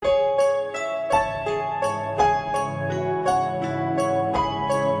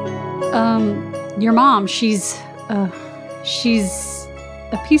Your mom, she's a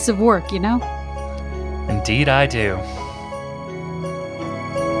piece of work, you know? Indeed I do.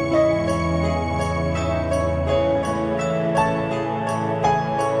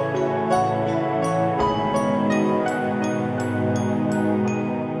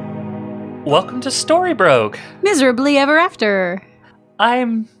 Welcome to Storybroke. Miserably ever after.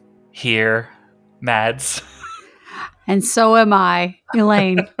 I'm here, Mads. And so am I,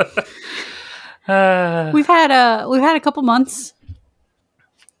 Elaine. We've had a couple months.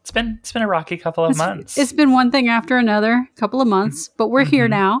 It's been a rocky couple of months. It's been one thing after another, couple of months, but we're here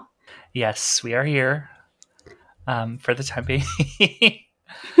now. Yes, we are here. For the time being.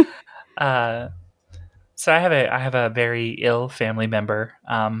 So I have a very ill family member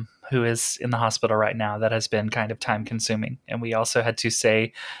who is in the hospital right now that has been kind of time consuming, and we also had to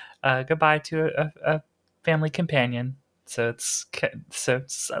say goodbye to a family companion. So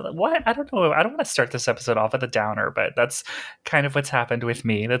what? I don't know. I don't want to start this episode off with a downer, but that's kind of what's happened with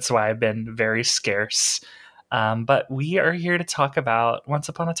me. That's why I've been very scarce. But we are here to talk about Once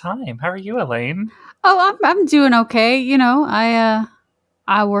Upon a Time. How are you, Elaine? Oh, I'm doing okay. You know,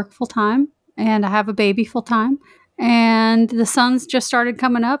 I work full time and I have a baby full time, and the sun's just started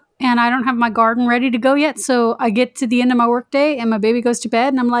coming up, and I don't have my garden ready to go yet. So I get to the end of my workday, and my baby goes to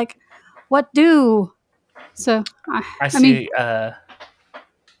bed, and I'm like, what do? So I see.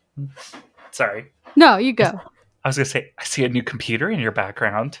 Sorry. No, you go. I was going to say, I see a new computer in your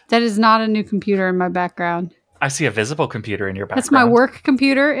background. That is not a new computer in my background. I see a visible computer in your background. That's my work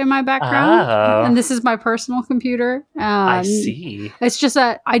computer in my background. Oh. And this is my personal computer. I see. It's just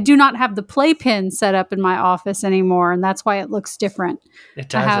that I do not have the playpen set up in my office anymore, and that's why it looks different. It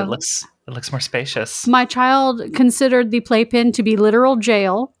does. It looks more spacious. My child considered the playpen to be literal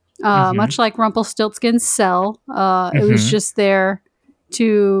jail, much like Rumpelstiltskin's cell. It was just there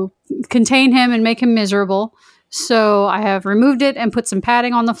to contain him and make him miserable. So I have removed it and put some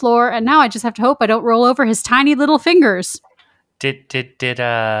padding on the floor, and now I just have to hope I don't roll over his tiny little fingers. Did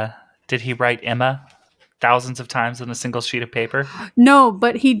he write Emma thousands of times on a single sheet of paper? No,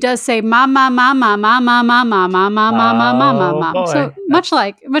 but he does say mama, mama, mama, mama, mama, mama, mama, mama. Boy. So much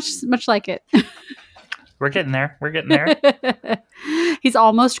like it. We're getting there. We're getting there. He's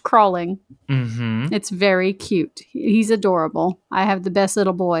almost crawling. Mm-hmm. It's very cute. He's adorable. I have the best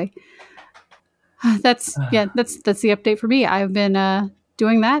little boy. That's the update for me. I've been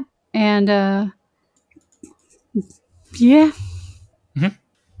doing that, and yeah.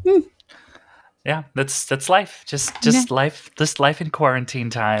 Mm-hmm. Yeah, that's life. Just life. This life in quarantine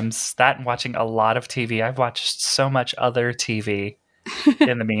times. That and watching a lot of TV. I've watched so much other TV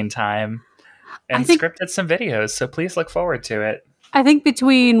in the meantime, and scripted some videos. So please look forward to it. I think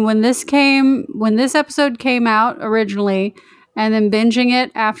between when this episode came out originally, and then binging it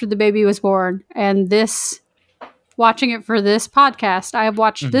after the baby was born, and watching it for this podcast, I have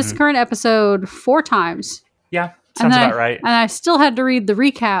watched this current episode 4 times. Yeah, sounds about right. And I still had to read the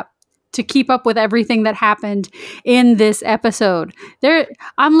recap to keep up with everything that happened in this episode.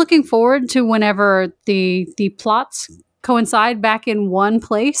 I'm looking forward to whenever the plots coincide back in one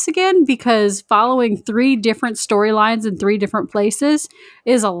place again, because following 3 different storylines in 3 different places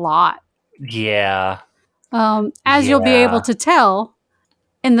is a lot. Yeah. As you'll be able to tell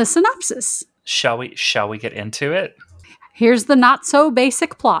in the synopsis. Shall we get into it? Here's the not so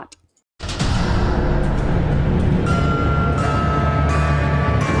basic plot.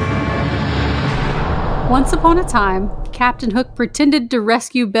 Once upon a time, Captain Hook pretended to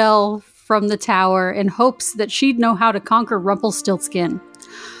rescue Belle from the tower in hopes that she'd know how to conquer Rumpelstiltskin.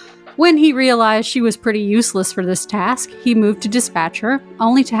 When he realized she was pretty useless for this task, he moved to dispatch her,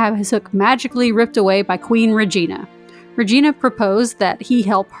 only to have his hook magically ripped away by Queen Regina. Regina proposed that he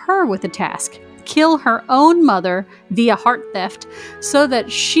help her with the task, kill her own mother via heart theft, so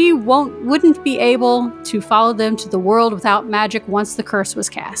that she wouldn't be able to follow them to the world without magic once the curse was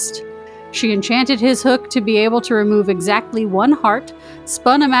cast. She enchanted his hook to be able to remove exactly 1 heart,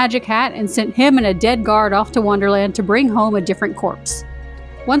 spun a magic hat, and sent him and a dead guard off to Wonderland to bring home a different corpse.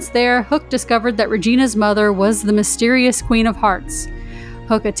 Once there, Hook discovered that Regina's mother was the mysterious Queen of Hearts.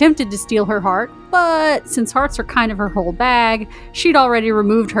 Hook attempted to steal her heart, but since hearts are kind of her whole bag, she'd already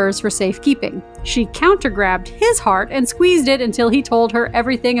removed hers for safekeeping. She counter-grabbed his heart and squeezed it until he told her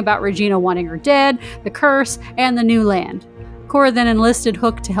everything about Regina wanting her dead, the curse, and the new land. Cora then enlisted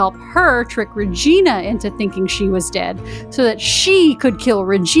Hook to help her trick Regina into thinking she was dead, so that she could kill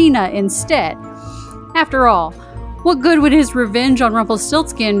Regina instead. After all, what good would his revenge on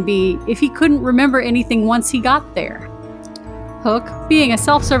Rumpelstiltskin be if he couldn't remember anything once he got there? Hook, being a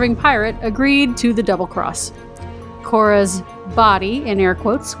self-serving pirate, agreed to the double cross. Cora's body, in air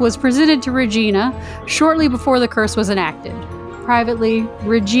quotes, was presented to Regina shortly before the curse was enacted. Privately,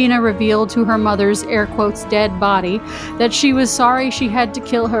 Regina revealed to her mother's, air quotes, dead body that she was sorry she had to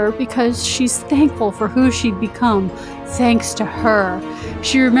kill her because she's thankful for who she'd become thanks to her.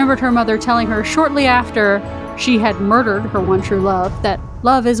 She remembered her mother telling her shortly after she had murdered her one true love that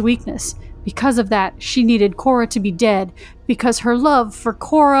love is weakness. Because of that, she needed Cora to be dead because her love for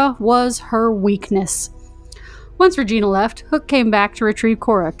Cora was her weakness. Once Regina left, Hook came back to retrieve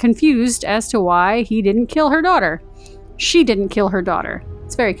Cora, confused as to why he didn't kill her daughter. She didn't kill her daughter.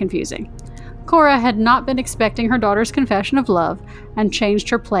 It's very confusing. Cora had not been expecting her daughter's confession of love and changed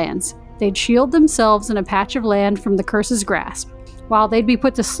her plans. They'd shield themselves in a patch of land from the curse's grasp. While they'd be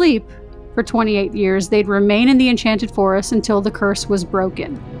put to sleep for 28 years, they'd remain in the enchanted forest until the curse was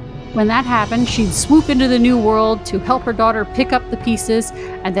broken. When that happened, she'd swoop into the new world to help her daughter pick up the pieces,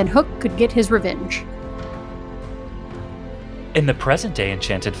 and then Hook could get his revenge. In the present-day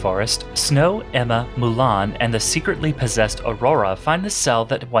Enchanted Forest, Snow, Emma, Mulan, and the secretly possessed Aurora find the cell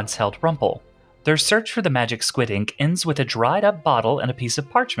that once held Rumple. Their search for the magic squid ink ends with a dried-up bottle and a piece of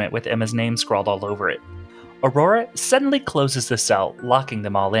parchment with Emma's name scrawled all over it. Aurora suddenly closes the cell, locking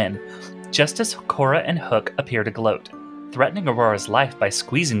them all in, just as Cora and Hook appear to gloat. Threatening Aurora's life by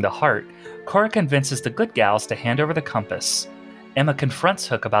squeezing the heart, Cora convinces the good gals to hand over the compass. Emma confronts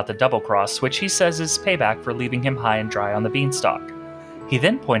Hook about the double cross, which he says is payback for leaving him high and dry on the beanstalk. He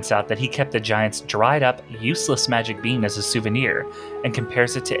then points out that he kept the giant's dried-up, useless magic bean as a souvenir, and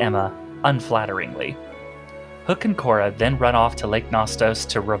compares it to Emma unflatteringly. Hook and Cora then run off to Lake Nostos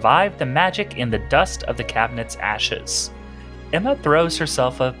to revive the magic in the dust of the cabinet's ashes. Emma throws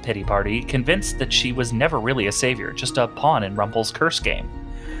herself a pity party, convinced that she was never really a savior, just a pawn in Rumple's curse game.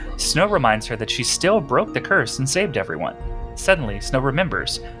 Snow reminds her that she still broke the curse and saved everyone. Suddenly, Snow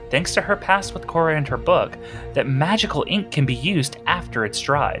remembers, thanks to her past with Cora and her book, that magical ink can be used after it's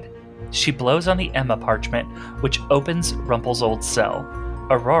dried. She blows on the Emma parchment, which opens Rumple's old cell.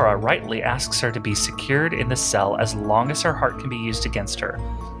 Aurora rightly asks her to be secured in the cell as long as her heart can be used against her.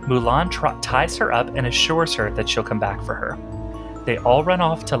 Mulan ties her up and assures her that she'll come back for her. They all run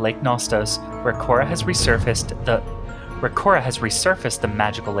off to Lake Nostos, where Cora has resurfaced the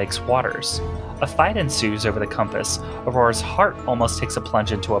magical lake's waters. A fight ensues over the compass. Aurora's heart almost takes a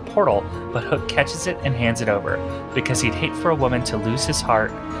plunge into a portal, but Hook catches it and hands it over, because he'd hate for a woman to lose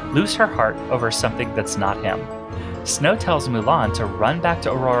her heart over something that's not him. Snow tells Mulan to run back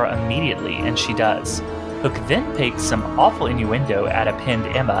to Aurora immediately, and she does. Hook then takes some awful innuendo at a pinned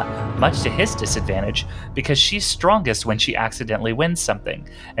Emma, much to his disadvantage, because she's strongest when she accidentally wins something,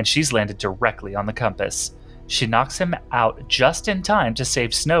 and she's landed directly on the compass. She knocks him out just in time to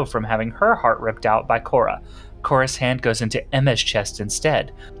save Snow from having her heart ripped out by Cora. Cora's hand goes into Emma's chest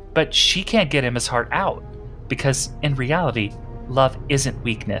instead, but she can't get Emma's heart out, because in reality, love isn't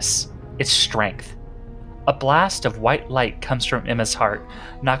weakness, it's strength. A blast of white light comes from Emma's heart,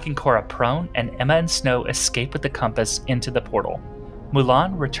 knocking Cora prone, and Emma and Snow escape with the compass into the portal.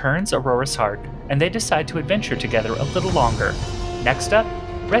 Mulan returns Aurora's heart, and they decide to adventure together a little longer. Next up,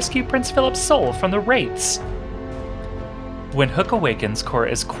 rescue Prince Philip's soul from the Wraiths. When Hook awakens,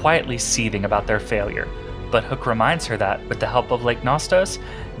 Cora is quietly seething about their failure, but Hook reminds her that, with the help of Lake Nostos,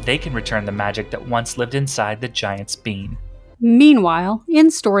 they can return the magic that once lived inside the giant's bean. Meanwhile, in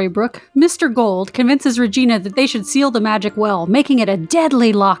Storybrooke, Mr. Gold convinces Regina that they should seal the magic well, making it a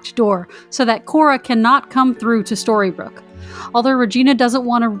deadly locked door so that Cora cannot come through to Storybrooke. Although Regina doesn't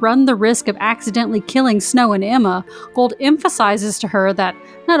want to run the risk of accidentally killing Snow and Emma, Gold emphasizes to her that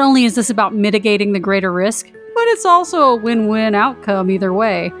not only is this about mitigating the greater risk, but it's also a win-win outcome either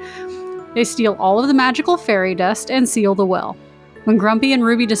way. They steal all of the magical fairy dust and seal the well. When Grumpy and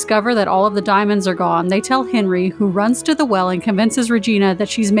Ruby discover that all of the diamonds are gone, they tell Henry, who runs to the well and convinces Regina that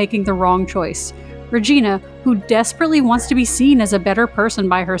she's making the wrong choice. Regina, who desperately wants to be seen as a better person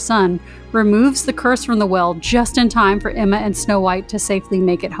by her son, removes the curse from the well just in time for Emma and Snow White to safely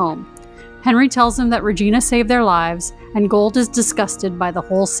make it home. Henry tells them that Regina saved their lives, and Gold is disgusted by the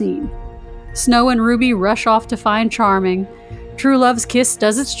whole scene. Snow and Ruby rush off to find Charming. True Love's kiss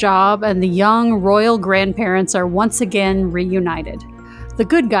does its job, and the young royal grandparents are once again reunited. The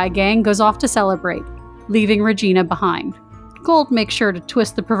good guy gang goes off to celebrate, leaving Regina behind. Gold makes sure to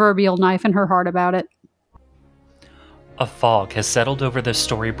twist the proverbial knife in her heart about it. A fog has settled over the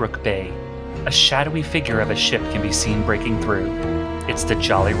Storybrooke Bay. A shadowy figure of a ship can be seen breaking through. It's the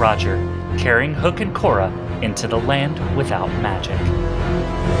Jolly Roger, carrying Hook and Cora into the land without magic.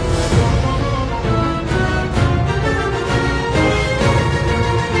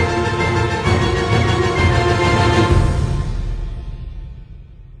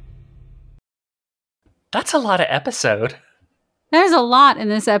 That's a lot of episode. There's a lot in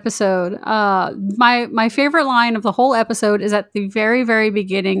this episode. My favorite line of the whole episode is at the very, very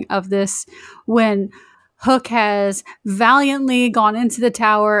beginning of this, when Hook has valiantly gone into the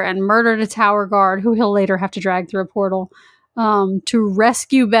tower and murdered a tower guard, who he'll later have to drag through a portal, to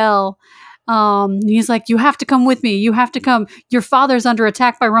rescue Belle. He's like, you have to come with me. You have to come. Your father's under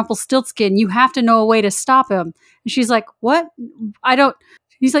attack by Rumpelstiltskin. You have to know a way to stop him. And she's like, what? I don't.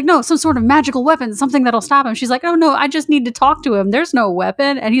 He's like, no, some sort of magical weapon, something that'll stop him. She's like, oh, no, I just need to talk to him. There's no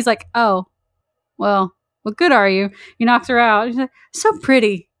weapon. And he's like, oh, well, what good are you? He knocks her out. He's like, so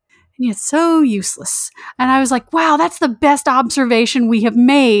pretty, and yet so useless. And I was like, wow, that's the best observation we have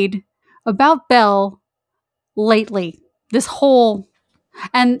made about Belle lately. This whole...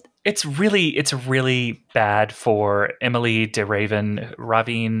 And it's really bad for Emily de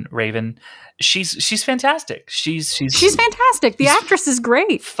Ravine Raven. She's fantastic. She's fantastic. The actress is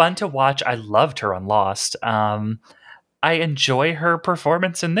great. Fun to watch. I loved her on Lost. I enjoy her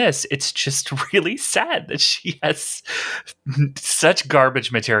performance in this. It's just really sad that she has such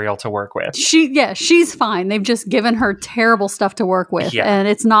garbage material to work with. She's fine. They've just given her terrible stuff to work with, and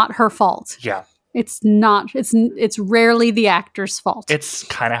it's not her fault. Yeah. It's not. It's rarely the actor's fault. It's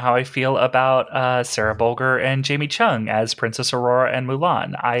kind of how I feel about Sarah Bolger and Jamie Chung as Princess Aurora and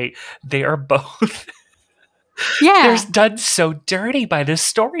Mulan. They are both. They're done so dirty by this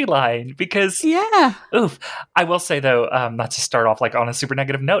storyline because. Yeah. Oof. I will say though, not to start off like on a super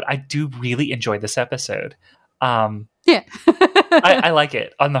negative note, I do really enjoy this episode. Yeah. I like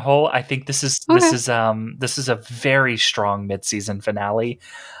it on the whole. I think this is a very strong mid-season finale.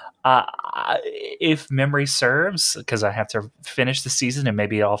 If memory serves, because I have to finish the season and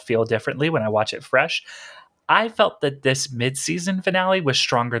maybe I'll feel differently when I watch it fresh, I felt that this mid-season finale was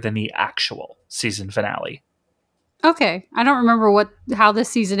stronger than the actual season finale. Okay, I don't remember how this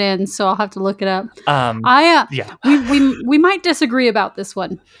season ends, so I'll have to look it up. We might disagree about this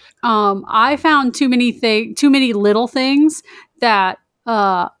one. I found too many little things that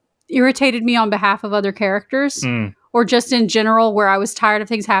irritated me on behalf of other characters. Or just in general, where I was tired of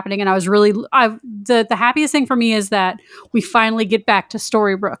things happening, and I was really the happiest thing for me is that we finally get back to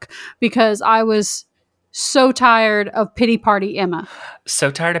Storybrooke, because I was so tired of Pity Party Emma.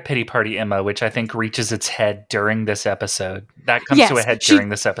 So tired of Pity Party Emma, which I think reaches its head during this episode. That comes to a head during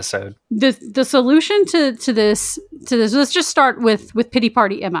this episode. The solution to this. Let's just start with Pity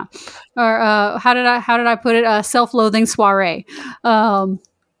Party Emma, or how did I put it? Self-loathing soiree.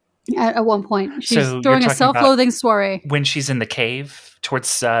 At one point, she's throwing a self-loathing soiree when she's in the cave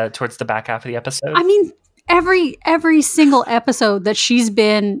towards the back half of the episode. I mean, every single episode that she's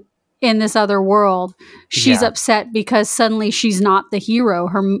been in this other world, she's upset because suddenly she's not the hero.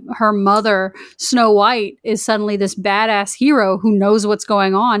 Her mother, Snow White, is suddenly this badass hero who knows what's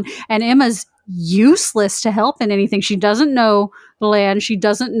going on, and Emma's useless to help in anything. She doesn't know the land. She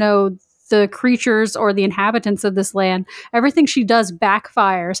doesn't know the creatures or the inhabitants of this land. Everything she does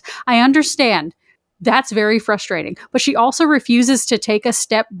backfires. I understand. That's very frustrating. But she also refuses to take a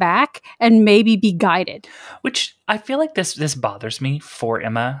step back and maybe be guided. Which I feel like this bothers me for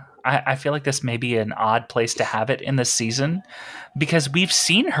Emma. I feel like this may be an odd place to have it in this season, because we've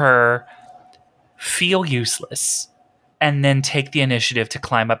seen her feel useless and then take the initiative to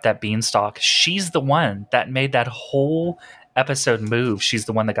climb up that beanstalk. She's the one that made that whole episode move. She's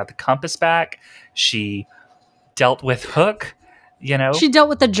the one that got the compass back. She dealt with Hook, She dealt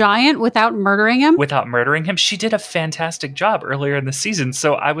with the giant without murdering him. She did a fantastic job earlier in the season.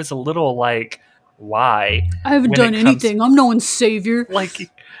 So I was a little like, why? I haven't done anything. I'm no one's savior.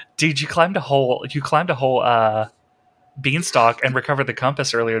 Like, dude, you climbed a whole beanstalk and recovered the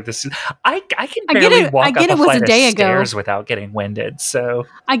compass earlier this season. I can barely walk up a flight of stairs without getting winded. So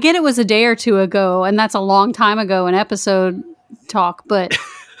I get it was a day or two ago, and that's a long time ago in episode talk, but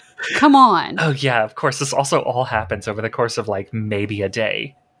come on. Oh yeah, of course. This also all happens over the course of like maybe a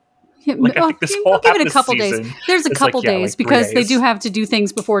day. Yeah, I think this whole give it a couple days. There's a couple days because they do have to do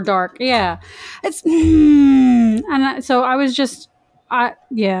things before dark. Yeah, it's so I was just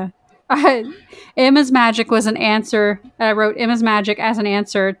Emma's Magic was an answer. I wrote Emma's Magic as an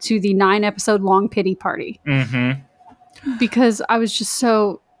answer to the 9-episode long Pity Party. Mm-hmm. Because I was just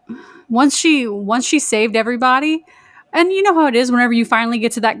so... Once she saved everybody, and you know how it is whenever you finally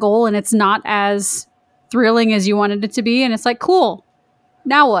get to that goal and it's not as thrilling as you wanted it to be, and it's like, cool,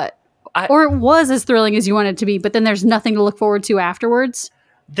 now what? Or it was as thrilling as you wanted it to be, but then there's nothing to look forward to afterwards.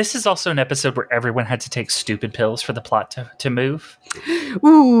 This is also an episode where everyone had to take stupid pills for the plot to move.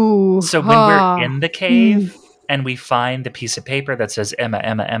 Ooh. So when we're in the cave and we find the piece of paper that says Emma,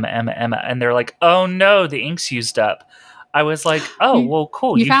 Emma, Emma, Emma, Emma, and they're like, oh no, the ink's used up. I was like, oh, well,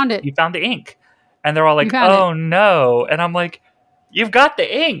 cool. You found it. You found the ink. And they're all You like, found it. oh no. And I'm like, you've got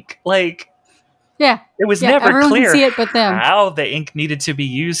the ink. Like, Yeah. it was Yeah, never everyone can clear see it but them. how the ink needed to be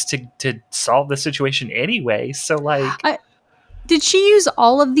used to solve the situation anyway. So, like, Did she use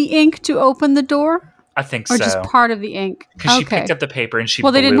all of the ink to open the door? I think Or just so. part of the ink? Because she picked Okay. up the paper and she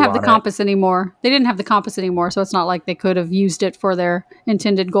Well, they didn't blew have the on it. compass anymore. They didn't have the compass anymore, so it's not like they could have used it for their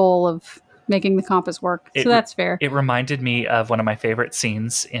intended goal of making the compass work. So that's fair. It reminded me of one of my favorite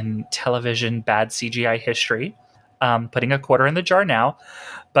scenes in television bad CGI history. Putting a quarter in the jar now,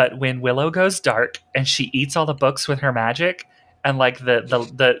 but when Willow goes dark and she eats all the books with her magic, and like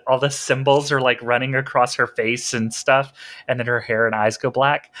the all the symbols are like running across her face and stuff, and then her hair and eyes go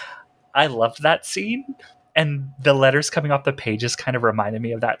black. I loved that scene, and the letters coming off the pages kind of reminded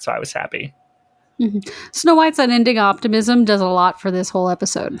me of that, so I was happy. Snow White's unending optimism does a lot for this whole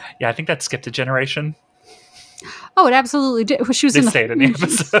episode. Yeah, I think that skipped a generation. Oh, it absolutely did. She was They in say it in the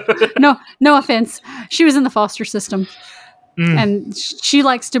episode. no offense. She was in the foster system. And she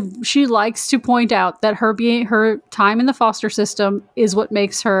likes to point out that her time in the foster system is what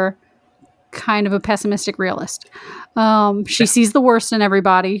makes her kind of a pessimistic realist. She sees the worst in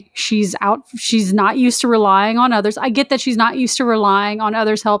everybody. She's not used to relying on others. I get that she's not used to relying on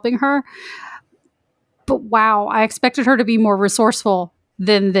others helping her, but wow, I expected her to be more resourceful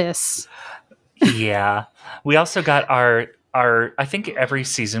than this. Yeah. We also got our I think every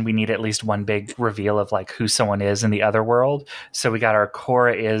season we need at least one big reveal of like who someone is in the other world. So we got our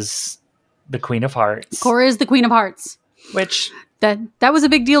Cora is the Queen of Hearts. Cora is the Queen of Hearts. Which that was a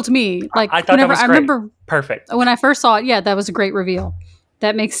big deal to me. Like I thought that was great. I remember perfect. When I first saw it, yeah, that was a great reveal.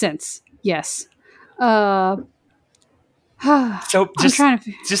 That makes sense. Yes. So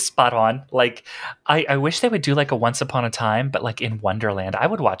just spot on. Like I wish they would do like a Once Upon a Time, but like in Wonderland. I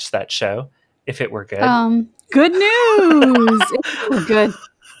would watch that show if it were good. Good news. Good.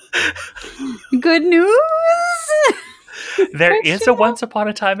 Good news. There is a Once Upon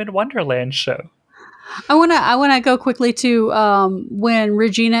a Time in Wonderland show. I wanna go quickly to when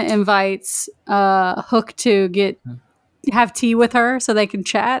Regina invites Hook to have tea with her so they can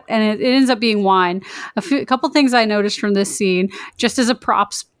chat, and it ends up being wine. A couple things I noticed from this scene, just as a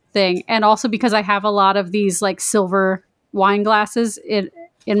props thing, and also because I have a lot of these like silver wine glasses in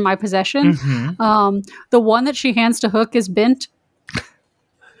my possession. The one that she hands to Hook is bent.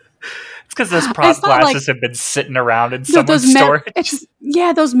 It's because those prop glasses have been sitting around in someone's storage.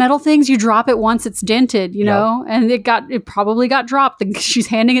 Those metal things, you drop it once it's dented, you know, and it probably got dropped. She's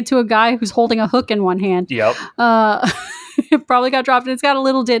handing it to a guy who's holding a hook in one hand. Yep. It probably got dropped and it's got a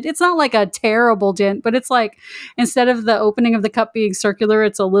little dent. It's not like a terrible dent, but it's like instead of the opening of the cup being circular,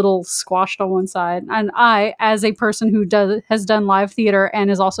 it's a little squashed on one side. And I, as a person who has done live theater and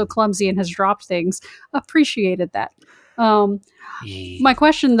is also clumsy and has dropped things, appreciated that. My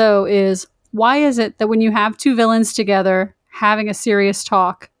question though is, why is it that when you have two villains together having a serious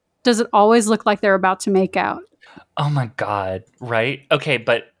talk, does it always look like they're about to make out? Oh my God. Right? Okay.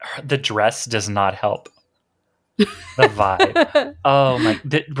 But the dress does not help the vibe. Oh my,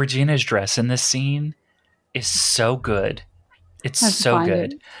 Regina's dress in this scene is so good. It's so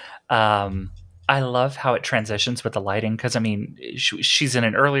good. I love how it transitions with the lighting. Cause I mean, she's in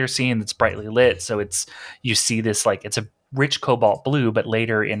an earlier scene that's brightly lit. So you see this, like, it's a rich cobalt blue, but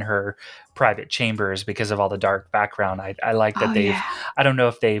later in her private chambers, because of all the dark background, I like that I don't know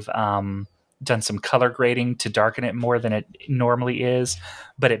if they've done some color grading to darken it more than it normally is,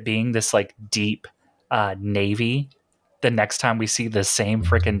 but it being this like deep navy, the next time we see the same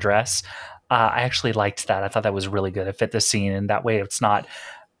freaking dress, I actually liked that. I thought that was really good. It fit the scene, and that way it's not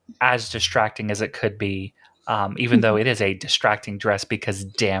as distracting as it could be, even though it is a distracting dress, because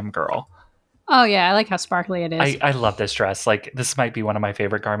damn girl. Oh yeah, I like how sparkly it is. I love this dress. Like, this might be one of my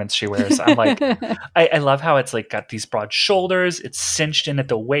favorite garments she wears. I'm like, I love how it's like got these broad shoulders. It's cinched in at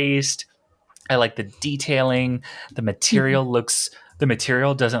the waist. I like the detailing. The material the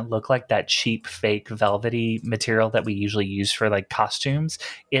material doesn't look like that cheap, fake, velvety material that we usually use for like costumes.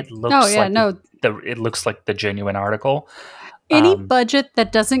 It looks it looks like the genuine article. Any budget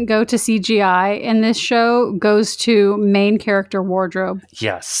that doesn't go to CGI in this show goes to main character wardrobe.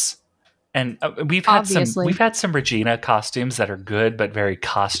 Yes. And we've had some Regina costumes that are good, but very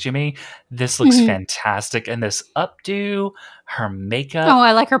costumey. This looks fantastic. And this updo, her makeup. Oh,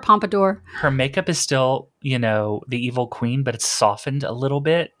 I like her pompadour. Her makeup is still, the evil queen, but it's softened a little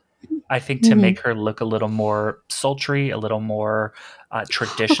bit. I think to make her look a little more sultry, a little more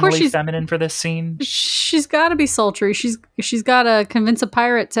traditionally feminine for this scene. She's got to be sultry. She's got to convince a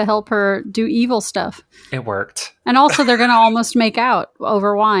pirate to help her do evil stuff. It worked. And also, they're going to almost make out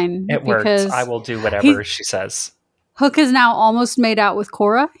over wine. It worked. I will do whatever she says. Hook has now almost made out with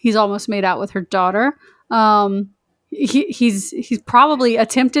Cora. He's almost made out with her daughter. He's probably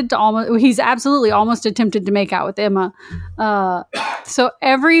attempted to almost. He's absolutely almost attempted to make out with Emma. So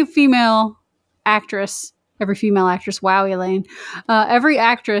every female actress. Wow, Elaine. Every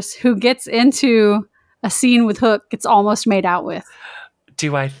actress who gets into a scene with Hook gets almost made out with.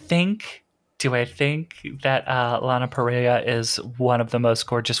 Do I think that Lana Parrilla is one of the most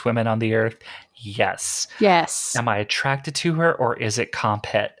gorgeous women on the earth? Yes. Yes. Am I attracted to her, or is it comp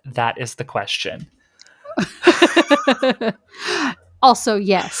het? That is the question. Also,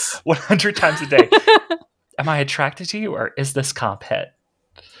 yes. 100 times a day. Am I attracted to you, or is this comp het?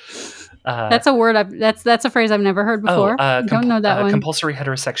 That's a word. That's a phrase I've never heard before. Don't know that one. Compulsory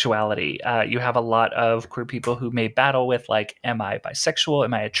heterosexuality. You have a lot of queer people who may battle with, like, am I bisexual?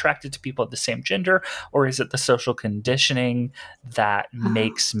 Am I attracted to people of the same gender? Or is it the social conditioning that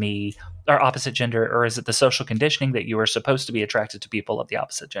makes me, or opposite gender? Or is it the social conditioning that you are supposed to be attracted to people of the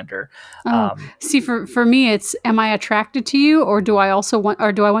opposite gender? See, for me, it's, am I attracted to you, or do I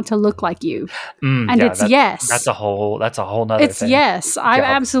want to look like you? And it's yes. That's a whole nother it's thing. Yes. I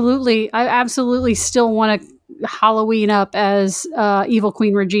absolutely still want to Halloween up as Evil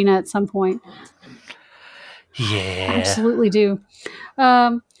Queen Regina at some point. Yeah. Absolutely do.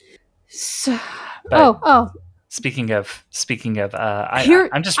 Speaking of,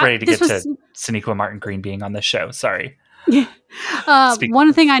 I'm just ready to get to Sonequa Martin Green being on the show. Sorry.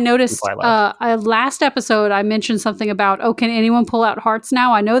 One thing I noticed last episode, I mentioned something about, can anyone pull out hearts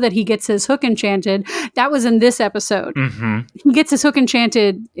now? I know that he gets his hook enchanted. That was in this episode. Mm-hmm. He gets his hook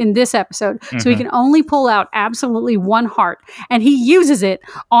enchanted in this episode. So he can only pull out absolutely one heart. And he uses it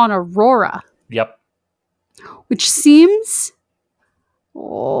on Aurora. Yep. Which seems,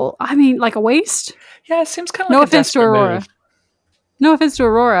 like a waste. Yeah, it seems kind of like a desperate move. No offense to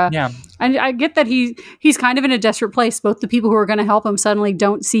Aurora. Yeah. I get that he's kind of in a desperate place. Both the people who are going to help him suddenly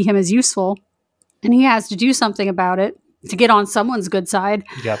don't see him as useful. And he has to do something about it to get on someone's good side.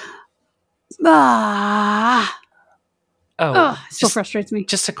 Yep. Still frustrates me.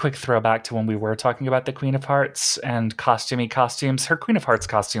 Just a quick throwback to when we were talking about the Queen of Hearts and costumes. Her Queen of Hearts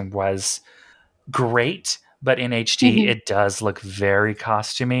costume was great, but in HD, it does look very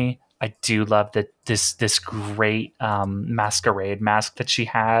costumey. I do love that this great masquerade mask that she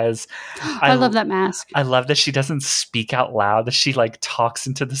has. I love that mask. I love that she doesn't speak out loud, that she like talks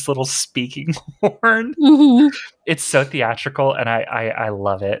into this little speaking horn. Mm-hmm. It's so theatrical, and I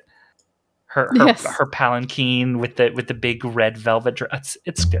love it. Her palanquin with the big red velvet dress.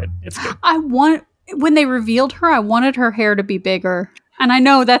 It's good. It's good. When they revealed her, I wanted her hair to be bigger. And I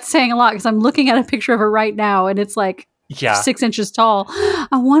know that's saying a lot because I'm looking at a picture of her right now, and it's like 6 inches tall.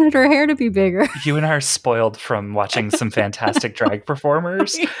 I wanted her hair to be bigger. You and I are spoiled from watching some fantastic drag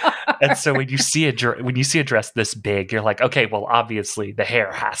performers, and so when you see a dress this big, you're like, okay, well, obviously the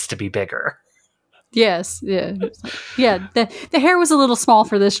hair has to be bigger. Yes, yeah. The hair was a little small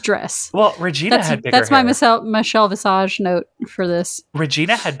for this dress. Well, Regina had bigger hair. That's my Michelle Visage note for this.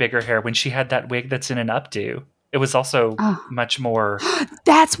 Regina had bigger hair when she had that wig that's in an updo. It was also much more.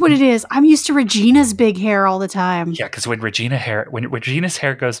 That's what it is. I'm used to Regina's big hair all the time. Yeah, because when Regina's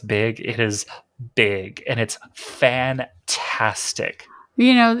hair goes big, it is big and it's fantastic.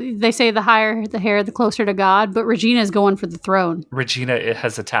 You know, they say the higher the hair, the closer to God, but Regina's going for the throne. Regina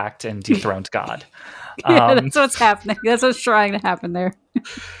has attacked and dethroned God. That's what's happening. That's what's trying to happen there.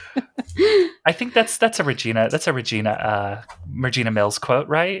 I think that's a Regina Mills quote,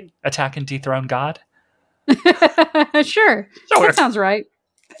 right? Attack and dethrone God. Sure. That sounds right.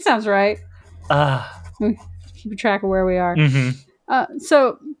 Keep track of where we are. Mm-hmm.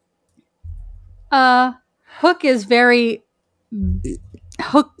 Hook is very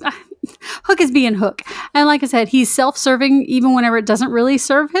Hook is being Hook, and like I said, he's self-serving even whenever it doesn't really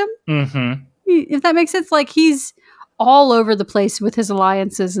serve him. Mm-hmm. If that makes sense, like he's all over the place with his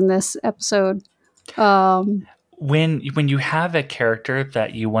alliances in this episode. When you have a character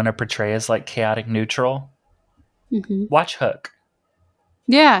that you want to portray as like chaotic neutral, watch Hook.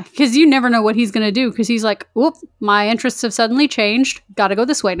 Yeah, because you never know what he's going to do, because he's like, whoop, my interests have suddenly changed. Got to go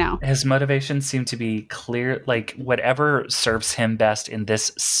this way now. His motivations seem to be clear, like whatever serves him best in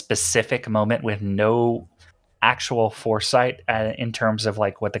this specific moment with no actual foresight in terms of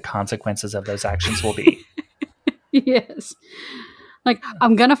like what the consequences of those actions will be. Yes. Like,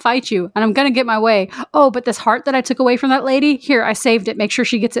 I'm going to fight you and I'm going to get my way. Oh, but this heart that I took away from that lady, here, I saved it. Make sure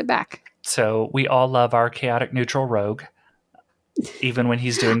she gets it back. So we all love our chaotic neutral rogue, even when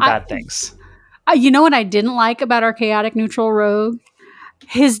he's doing bad things. You know what I didn't like about our chaotic neutral rogue?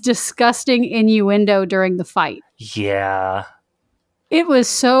 His disgusting innuendo during the fight. Yeah. It was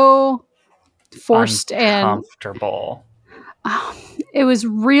so forced and uncomfortable. It was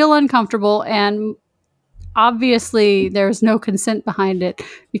real uncomfortable, and obviously there's no consent behind it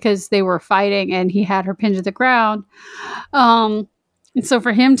because they were fighting and he had her pinned to the ground. And so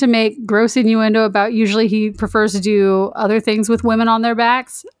for him to make gross innuendo about usually he prefers to do other things with women on their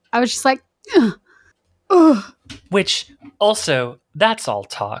backs, I was just like, ugh. Ugh. Which also, that's all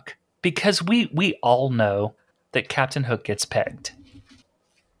talk, because we all know that Captain Hook gets pegged.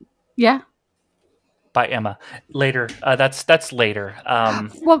 Yeah. By Emma. Later. That's later.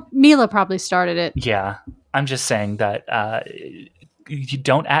 Well, Mila probably started it. Yeah. I'm just saying that you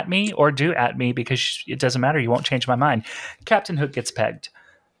don't at me or do at me because it doesn't matter. You won't change my mind. Captain Hook gets pegged.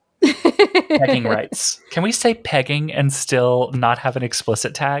 Pegging rights. Can we say pegging and still not have an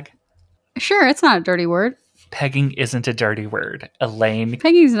explicit tag? Sure, it's not a dirty word. Pegging isn't a dirty word. Elaine.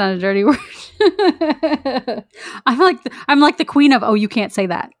 Pegging's not a dirty word. I'm like the queen of, oh, you can't say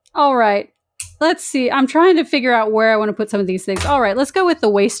that. All right. Let's see. I'm trying to figure out where I want to put some of these things. All right, let's go with the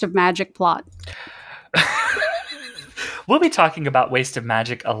waste of magic plot. We'll be talking about Waste of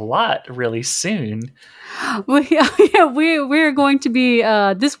Magic a lot really soon. We're going to be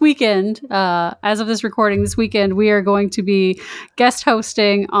this weekend, as of this recording, this weekend, we are going to be guest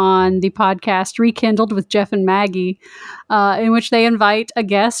hosting on the podcast Rekindled with Jeff and Maggie, in which they invite a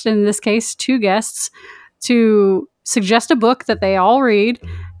guest, in this case, 2 guests, to suggest a book that they all read.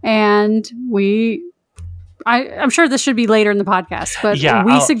 And I'm sure this should be later in the podcast, but yeah,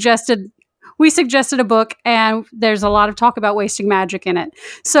 we suggested a book, and there's a lot of talk about wasting magic in it.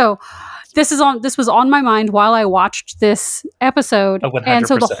 So this was on my mind while I watched this episode. 100%. And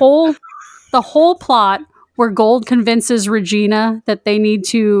so the whole plot where Gold convinces Regina that they need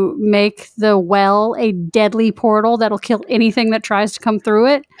to make the well a deadly portal that'll kill anything that tries to come through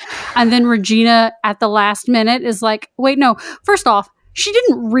it. And then Regina at the last minute is like, wait, no, first off, she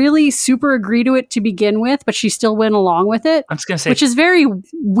didn't really super agree to it to begin with, but she still went along with it. I'm just going to say, which is very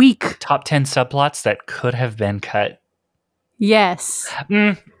weak. Top 10 subplots that could have been cut. Yes.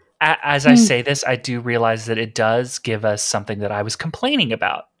 As I say this, I do realize that it does give us something that I was complaining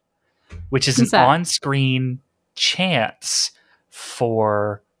about, which is an on-screen chance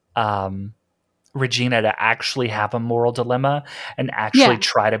for Regina to actually have a moral dilemma and actually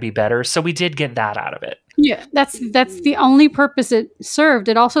try to be better. So we did get that out of it. Yeah, that's the only purpose it served.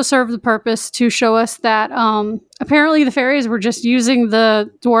 It also served the purpose to show us that apparently the fairies were just using the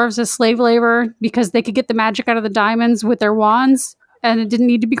dwarves as slave labor because they could get the magic out of the diamonds with their wands, and it didn't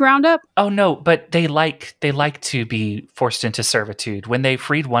need to be ground up. Oh no, but they like to be forced into servitude. When they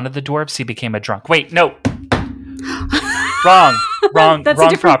freed one of the dwarves, he became a drunk. Wait, no. Wrong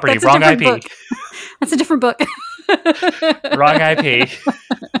property, wrong IP. Book. That's a different book. Wrong IP.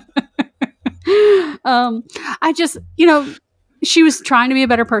 I just, she was trying to be a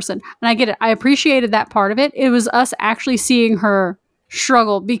better person, and I get it. I appreciated that part of it. It was us actually seeing her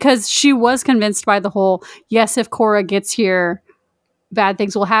struggle because she was convinced by the whole, yes, if Cora gets here, bad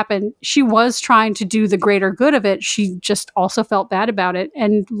things will happen. She was trying to do the greater good of it. She just also felt bad about it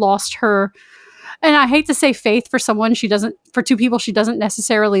and lost her. And I hate to say faith for 2 people she doesn't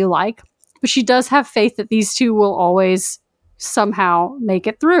necessarily like, but she does have faith that these 2 will always somehow make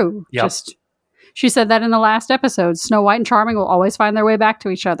it through. Yep. She said that in the last episode. Snow White and Charming will always find their way back to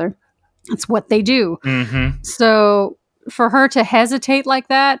each other. That's what they do. Mm-hmm. So for her to hesitate like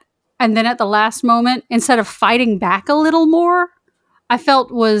that, and then at the last moment, instead of fighting back a little more, I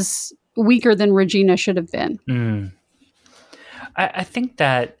felt was weaker than Regina should have been. I think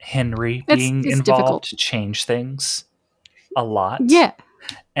that Henry being involved difficult. changed things a lot. Yeah.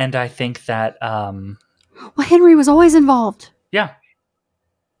 And I think that... well, Henry was always involved. Yeah.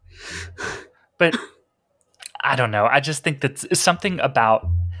 But I don't know. I just think that something about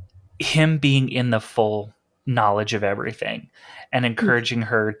him being in the full knowledge of everything and encouraging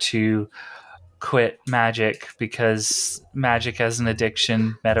her to quit magic because magic as an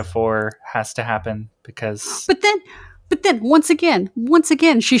addiction metaphor has to happen because... But then once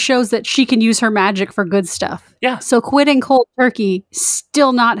again, she shows that she can use her magic for good stuff. Yeah. So quitting cold turkey,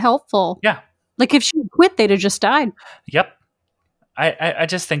 still not helpful. Yeah. Like if she quit, they'd have just died. Yep. I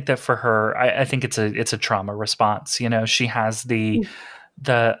just think that for her, I think it's a trauma response. She has the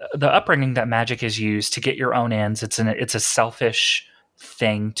upbringing that magic is used to get your own ends. It's a selfish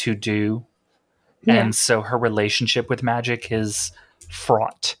thing to do. Yeah. And so her relationship with magic is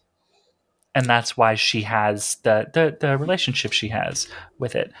fraught. And that's why she has the relationship she has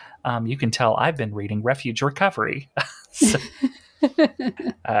with it. You can tell I've been reading Refuge Recovery. So,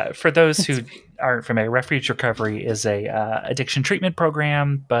 for those who aren't familiar, Refuge Recovery is a addiction treatment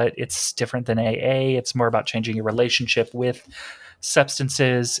program, but it's different than AA. It's more about changing your relationship with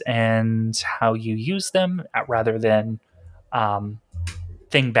substances and how you use them rather than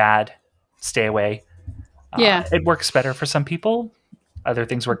thing bad, stay away. Yeah. It works better for some people. Other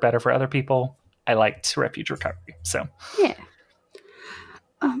things work better for other people. I liked Refuge Recovery. So Yeah.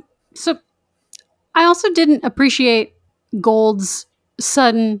 So I also didn't appreciate Gold's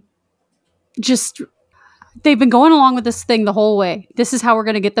sudden just they've been going along with this thing the whole way. This is how we're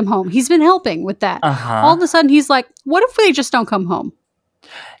going to get them home. He's been helping with that. All of a sudden he's like, what if they just don't come home?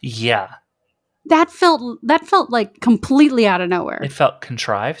 Yeah. That felt like completely out of nowhere. It felt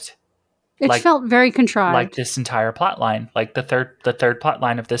contrived. It felt very contrived. Like this entire plot line, like the third plot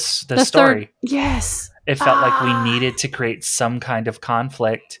line of this story. Yes. It felt like we needed to create some kind of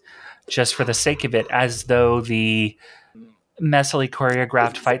conflict just for the sake of it, as though the messily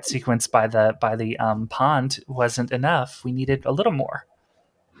choreographed fight sequence by the pond wasn't enough. We needed a little more.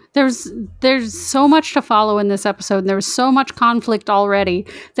 There's so much to follow in this episode, and there was so much conflict already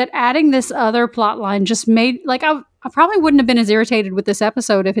that adding this other plot line just made like I probably wouldn't have been as irritated with this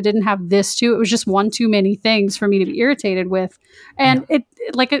episode if it didn't have this too. It was just one too many things for me to be irritated with. And it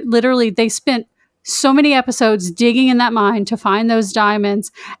literally they spent so many episodes digging in that mine to find those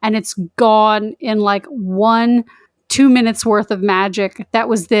diamonds, and it's gone in like 1-2 minutes worth of magic that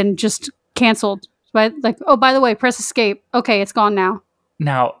was then just canceled. But like, oh, by the way, press escape. Okay, it's gone now.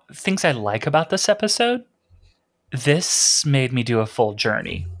 Now, things I like about this episode, this made me do a full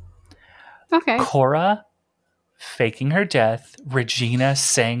journey. Okay. Cora faking her death, Regina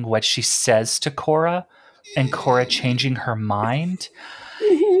saying what she says to Cora, and Cora changing her mind.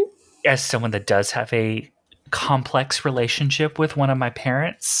 Mm-hmm. As someone that does have a complex relationship with one of my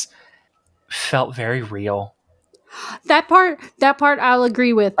parents, felt very real. That part I'll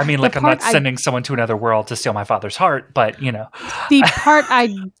agree with. I mean, like, I'm not sending someone to another world to steal my father's heart, but you know. The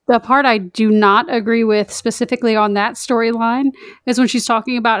part I do not agree with specifically on that storyline is when she's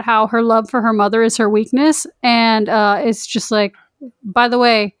talking about how her love for her mother is her weakness, and it's just like, by the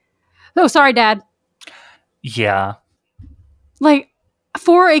way, oh, sorry, Dad. Yeah. Like,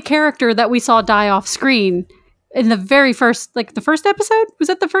 for a character that we saw die off screen in the very first, like the first episode? Was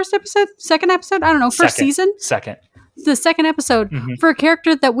that the first episode? Second episode? I don't know. First season? Second. The second episode. Mm-hmm. For a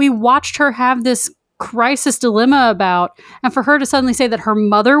character that we watched her have this crisis dilemma about, and for her to suddenly say that her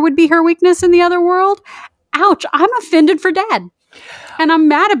mother would be her weakness in the other world, ouch, I'm offended for Dad. And I'm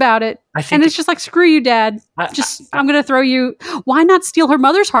mad about it. And it's just like, screw you, Dad. I'm going to throw you. Why not steal her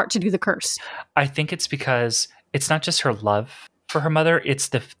mother's heart to do the curse? I think it's because it's not just her love for her mother, it's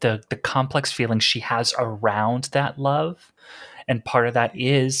the complex feelings she has around that love, and part of that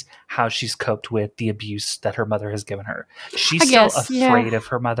is how she's coped with the abuse that her mother has given her. She's still afraid of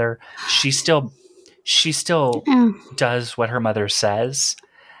her mother. She still does what her mother says.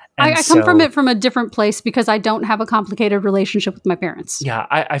 I come from it from a different place because I don't have a complicated relationship with my parents. Yeah,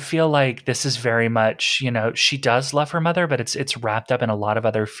 I feel like this is very much, you know, she does love her mother, but it's wrapped up in a lot of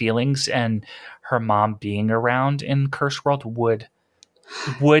other feelings, and her mom being around in Curse World would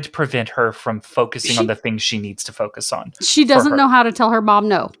prevent her from focusing on the things she needs to focus on. She doesn't know how to tell her mom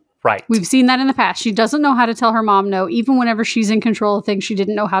no. Right. We've seen that in the past. She doesn't know how to tell her mom no. Even whenever she's in control of things, she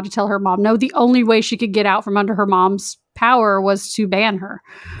didn't know how to tell her mom no. The only way she could get out from under her mom's power was to ban her.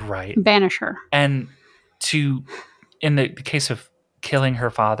 Right. Banish her. And in the case of killing her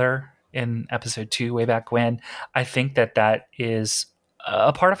father in episode 2 way back when, I think that is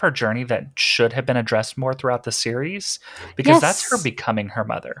a part of her journey that should have been addressed more throughout the series, because that's her becoming her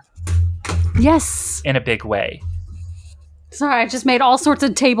mother. Yes. In a big way. Sorry, I just made all sorts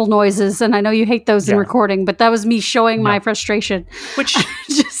of table noises, and I know you hate those in recording, but that was me showing my frustration.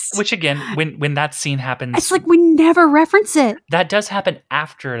 Which again, when that scene happens, it's like we never reference it. That does happen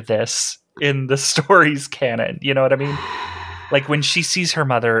after this in the story's canon. You know what I mean? Like when she sees her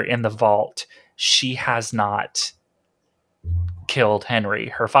mother in the vault, she has not killed Henry,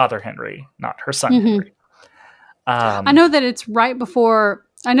 her father Henry, not her son Henry. I know that it's right before.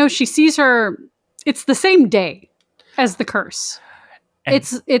 I know she sees her. It's the same day as the curse.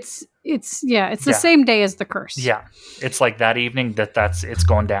 It's the same day as the curse. Yeah, it's like that evening it's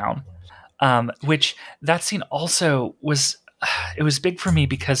going down. Which that scene also was. It was big for me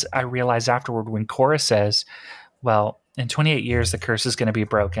because I realized afterward when Cora says, "Well, in 28 years the curse is going to be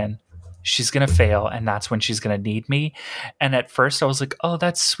broken. She's going to fail, and that's when she's going to need me." And at first I was like, "Oh,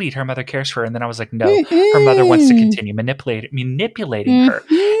 that's sweet. Her mother cares for her." And then I was like, "No, her mother wants to continue manipulating her."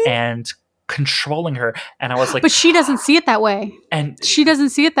 And controlling her. And I was like, but she doesn't see it that way. and She doesn't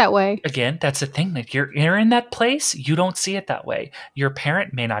see it that way. again, that's the thing. Like you're in that place, you don't see it that way. Your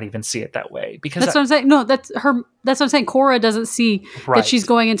parent may not even see it that way because That's what I'm saying. No, that's what I'm saying. Cora doesn't see Right. that she's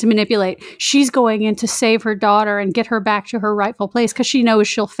going in to manipulate. She's going in to save her daughter and get her back to her rightful place because she knows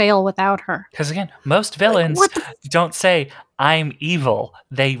she'll fail without her. Because again, most villains what the don't say, I'm evil.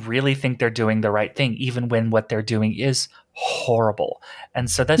 They really think they're doing the right thing, even when what they're doing is horrible. And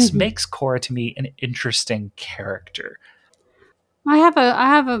so this Mhm. makes Cora to me an interesting character.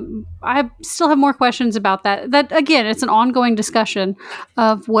 I still have more questions about that. That again, it's an ongoing discussion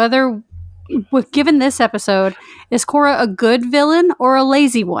of whether, given this episode, is Cora a good villain or a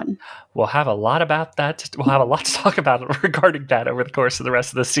lazy one? We'll have a lot about that. We'll have a lot to talk about regarding that over the course of the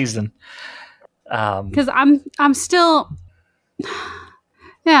rest of the season. Because I'm still,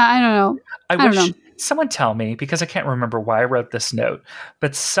 yeah, I don't know. I don't wish know. someone tell me, because I can't remember why I wrote this note,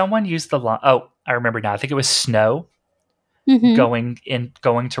 but someone used the line. Oh, I remember now. I think it was Snow Mhm.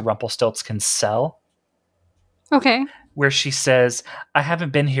 going to Rumpelstiltskin's cell, Okay. where she says, I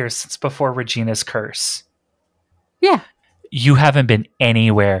haven't been here since before Regina's curse. Yeah. You haven't been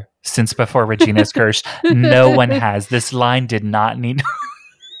anywhere since before Regina's curse. No one has. This line did not need.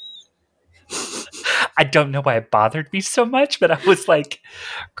 I don't know why it bothered me so much, but I was like,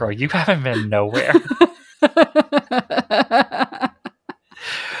 girl, you haven't been nowhere.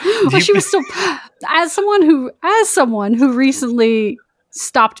 Well, she was still, as someone who recently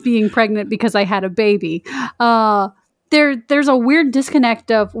stopped being pregnant because I had a baby. There's a weird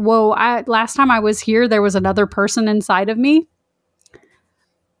disconnect of, whoa, last time I was here, there was another person inside of me.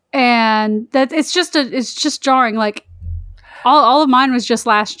 And that it's just jarring. Like all of mine was just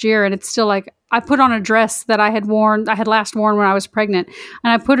last year, and it's still like, I put on a dress that I had last worn when I was pregnant,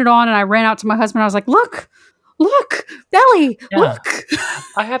 and I put it on and I ran out to my husband. I was like, look, Belly, Yeah. look.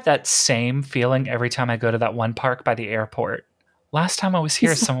 I have that same feeling every time I go to that one park by the airport. Last time I was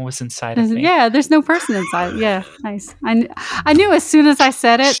here, someone was inside of me. Yeah, there's no person inside. Yeah, nice. I knew as soon as I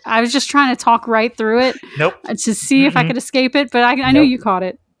said it, I was just trying to talk right through it Nope. to see if I could escape it, but I knew Nope. you caught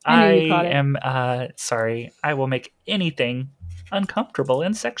it. I knew you caught it. am sorry. I will make anything uncomfortable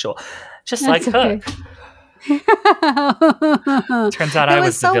and sexual. Just That's like okay. Hook. Turns out It I was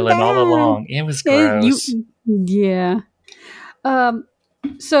was the so villain all bad. along. It was gross. Yeah.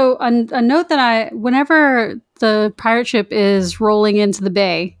 So a note that whenever the pirate ship is rolling into the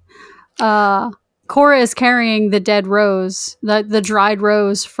bay, Cora is carrying the dead rose, the dried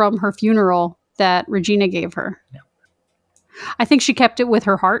rose from her funeral that Regina gave her. Yeah. I think she kept it with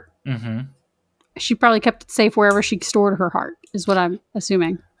her heart. Mm-hmm. She probably kept it safe wherever she stored her heart, is what I'm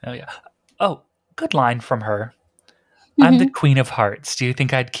assuming. Oh, yeah. Oh, good line from her. I'm the queen of hearts. Do you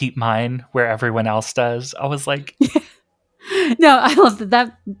think I'd keep mine where everyone else does? I was like... No, I love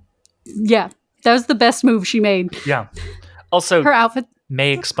that. Yeah, that was the best move she made. Yeah. Also, Her outfit...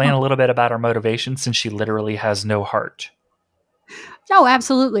 may explain a little bit about her motivation since she literally has no heart. Oh,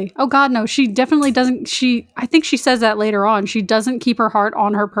 absolutely. Oh, God, no. She definitely doesn't. I think she says that later on. She doesn't keep her heart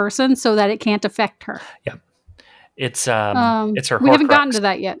on her person so that it can't affect her. Yeah. It's her Horcrux. We haven't gotten to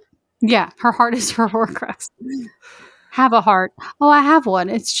that yet. Yeah, her heart is her Horcrux. Have a heart. Oh, I have one.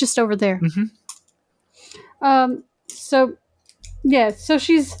 It's just over there. Mm-hmm. So, yeah. So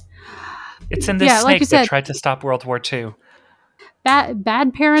she's... It's in this Yeah, snake like you that said. tried to stop World War II.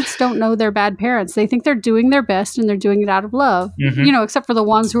 Bad parents don't know they're bad parents. They think they're doing their best and they're doing it out of love. Mhm. Except for the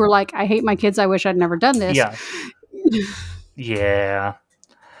ones who are like, I hate my kids. I wish I'd never done this. Yeah. Yeah.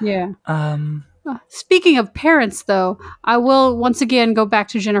 Yeah. Um, Speaking of parents, though, I will once again go back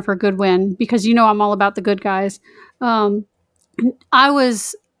to Ginnifer Goodwin because I'm all about the good guys. I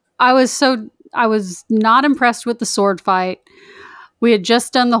was not impressed with the sword fight. We had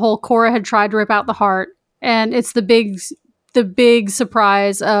just done the whole Cora had tried to rip out the heart, and it's the big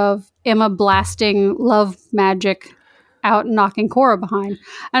surprise of Emma blasting love magic out and knocking Cora behind.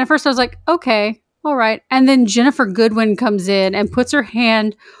 And at first I was like, okay, all right. And then Ginnifer Goodwin comes in and puts her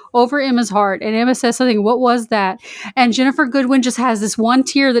hand over Emma's heart, and Emma says something, what was that? And Ginnifer Goodwin just has this one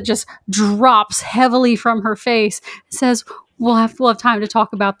tear that just drops heavily from her face, says, we'll have time to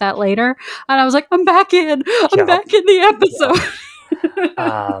talk about that later. And I was like, I'm back in the episode.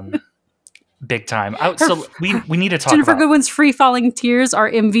 Big time. So we need to talk Ginnifer about... Goodwin's free falling tears are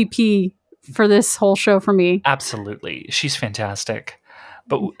MVP for this whole show for me. Absolutely. She's fantastic.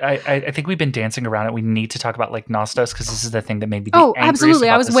 But I think we've been dancing around it. We need to talk about like Nostos because this is the thing that made me angriest absolutely.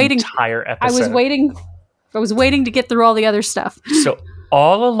 about I was this waiting. entire episode. I was waiting to get through all the other stuff. So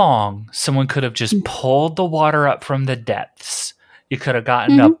all along, someone could have just pulled the water up from the depths. You could have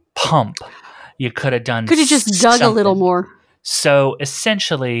gotten a pump. You could have done Could have just dug a little more. So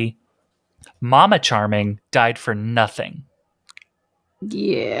essentially, Mama Charming died for nothing.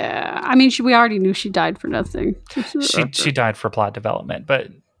 Yeah. I mean, we already knew she died for nothing. She died for plot development, but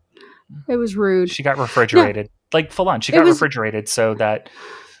it was rude. she got refrigerated. Like, full on. She got refrigerated so that...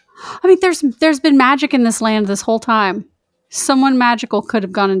 I mean, there's been magic in this land this whole time. Someone magical could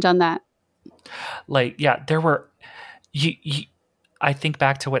have gone and done that. Like, yeah, there were... I think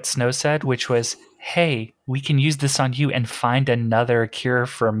back to what Snow said, which was, hey, we can use this on you and find another cure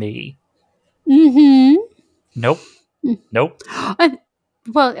for me. Mm-hmm. Nope. Nope.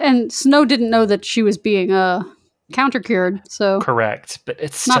 And Snow didn't know that she was being counter-cured, so... Correct. But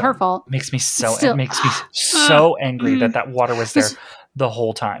it's not her fault. It makes me so angry that water was there the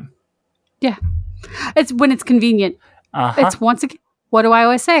whole time. Yeah. It's when it's convenient. Uh-huh. It's once again... What do I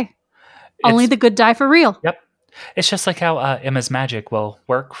always say? Only the good die for real. Yep. It's just like how Emma's magic will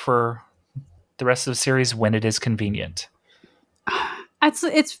work for the rest of the series when it is convenient.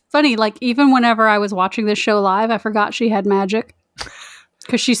 It's funny, like, even whenever I was watching this show live, I forgot she had magic.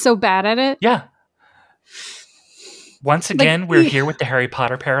 Because she's so bad at it. Yeah. Once again, we're here with the Harry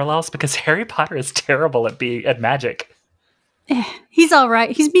Potter parallels, because Harry Potter is terrible at magic. He's all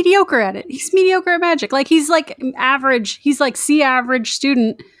right. He's mediocre at it. He's mediocre at magic. Like, he's like average. He's like C average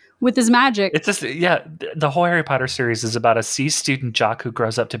student with his magic. It's just, yeah, the whole Harry Potter series is about a C student jock who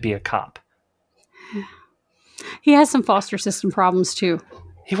grows up to be a cop. He has some foster system problems too.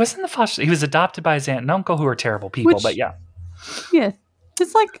 He wasn't the foster. He was adopted by his aunt and uncle, who are terrible people. But yeah,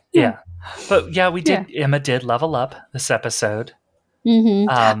 it's like But yeah, we did. Yeah. Emma did level up this episode. Mm-hmm.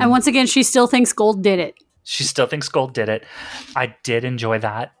 And once again, she still thinks Gold did it. She still thinks Gold did it. I did enjoy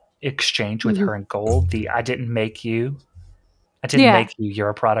that exchange with her and Gold. I didn't make you. I didn't make you. You're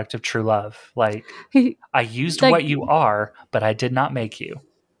a product of true love. Like, I used what you are, but I did not make you.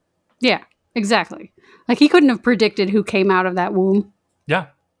 Yeah, exactly. Like, he couldn't have predicted who came out of that womb. Yeah.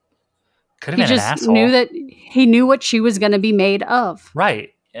 Could have been an asshole. He knew what she was going to be made of.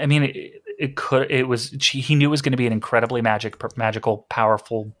 Right. I mean, he knew it was going to be an incredibly magical,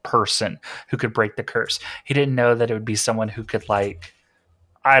 powerful person who could break the curse. He didn't know that it would be someone who could, like,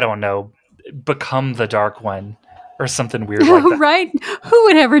 I don't know, become the Dark One or something weird like that. Right? Who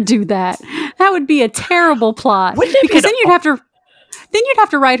would ever do that? That would be a terrible plot. Because then you'd have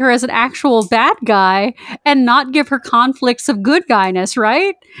to write her as an actual bad guy and not give her conflicts of good guyness,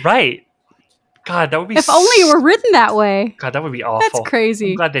 right? Right. God, that would be... If only it were written that way. God, that would be awful. That's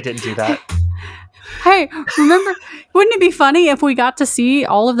crazy. I'm glad they didn't do that. Hey, remember, wouldn't it be funny if we got to see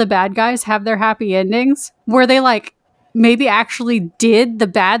all of the bad guys have their happy endings? Where they, like, maybe actually did the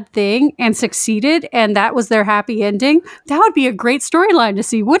bad thing and succeeded, and that was their happy ending? That would be a great storyline to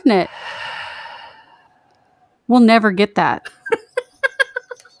see, wouldn't it? We'll never get that.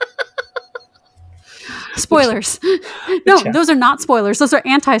 Spoilers. No, those are not spoilers. Those are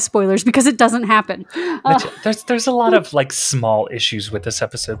anti-spoilers because it doesn't happen. There's a lot of, like, small issues with this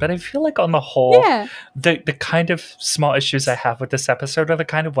episode, but I feel like on the whole, the kind of small issues I have with this episode are the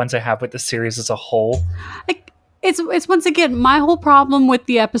kind of ones I have with the series as a whole. It's once again, my whole problem with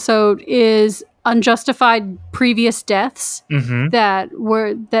the episode is unjustified previous deaths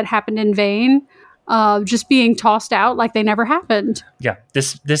that happened in vain. Just being tossed out like they never happened. Yeah, they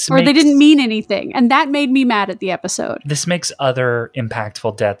didn't mean anything, and that made me mad at the episode. This makes other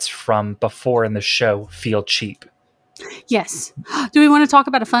impactful deaths from before in the show feel cheap. Yes. Do we want to talk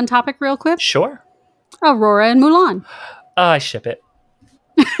about a fun topic real quick? Sure. Aurora and Mulan. I ship it.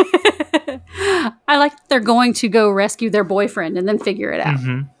 I like that they're going to go rescue their boyfriend and then figure it out.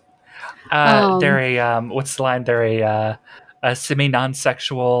 Mm-hmm. They're what's the line? They're a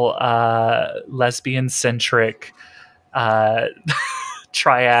semi-non-sexual, lesbian-centric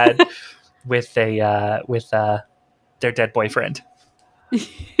triad with their dead boyfriend,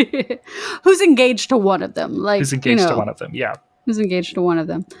 who's engaged to one of them. Who's engaged to one of them? Yeah, who's engaged to one of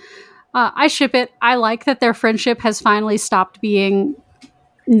them. I ship it. I like that their friendship has finally stopped being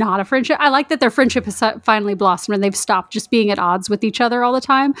not a friendship. I like that their friendship has finally blossomed and they've stopped just being at odds with each other all the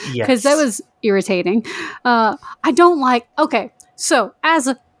time. Because that was irritating. I don't like... Okay, so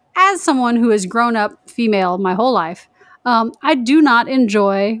as someone who has grown up female my whole life, I do not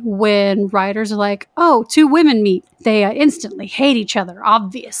enjoy when writers are like, oh, two women meet. They instantly hate each other,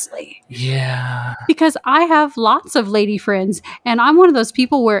 obviously. Yeah. Because I have lots of lady friends, and I'm one of those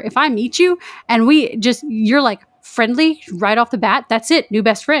people where if I meet you and you're like, friendly right off the bat, that's it, new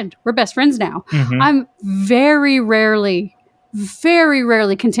best friend, we're best friends now. I'm very rarely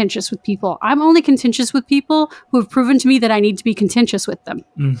contentious with people. I'm only contentious with people who have proven to me that I need to be contentious with them.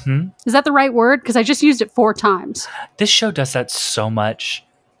 Is that the right word? Because I just used it 4 times. This show does that so much.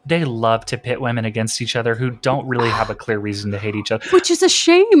 They love to pit women against each other who don't really have a clear reason to hate each other. Which is a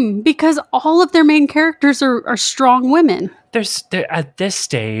shame because all of their main characters are strong women. At this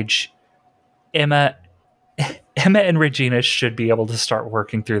stage, Emma and Regina should be able to start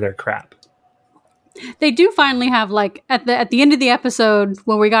working through their crap. They do finally have, like, at the end of the episode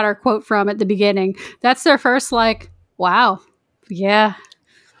when we got our quote from at the beginning, that's their first, like, wow, yeah.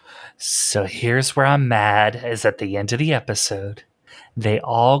 So here's where I'm mad, is at the end of the episode, they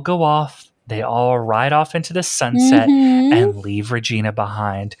all go off, they all ride off into the sunset and leave Regina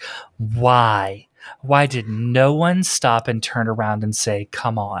behind. Why? Why did no one stop and turn around and say,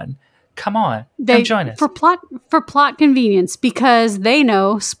 come on, come join us? For plot convenience, because they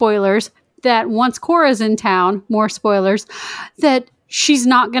know, spoilers, that once Cora's in town, more spoilers, that she's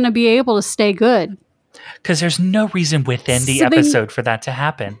not going to be able to stay good. Because there's no reason within the episode for that to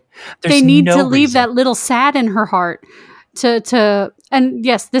happen. They need to leave that little sad in her heart to and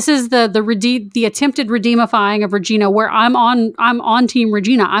yes, this is the attempted redeemifying of Regina, where I'm on team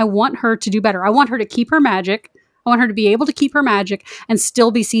Regina. I want her to do better. I want her to keep her magic. I want her to be able to keep her magic and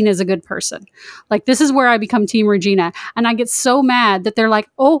still be seen as a good person. Like, this is where I become team Regina. And I get so mad that they're like,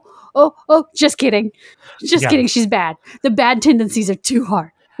 oh, just kidding. Just kidding. She's bad. The bad tendencies are too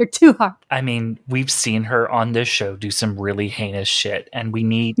hard. They're too hard. I mean, we've seen her on this show do some really heinous shit, and she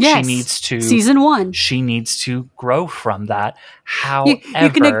needs to season 1. She needs to grow from that.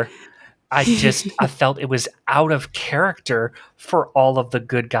 However, I felt it was out of character for all of the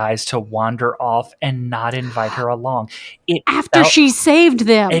good guys to wander off and not invite her along. She saved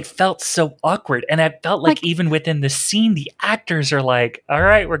them. It felt so awkward, and I felt like even within the scene, the actors are like, all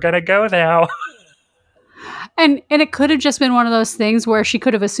right, we're going to go now. And it could have just been one of those things where she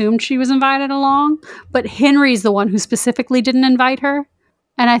could have assumed she was invited along, but Henry's the one who specifically didn't invite her.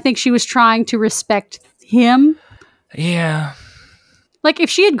 And I think she was trying to respect him. Yeah. Like,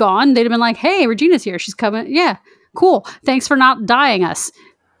 if she had gone, they'd have been like, hey, Regina's here. She's coming. Yeah, cool. Thanks for not dying us.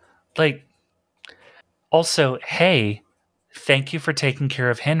 Like, also, hey, thank you for taking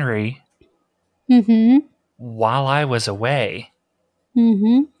care of Henry while I was away.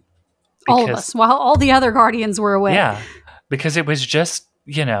 All of us, while all the other Guardians were away. Yeah, because it was just,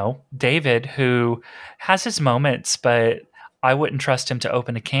 David, who has his moments, but I wouldn't trust him to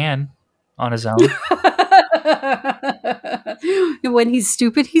open a can on his own. When he's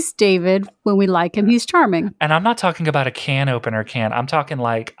stupid, he's David. When we like him, he's charming. And I'm not talking about a can opener can. I'm talking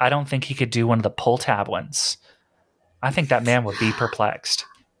like, I don't think he could do one of the pull tab ones. I think that man would be perplexed.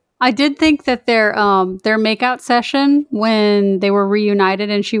 I did think that their makeout session when they were reunited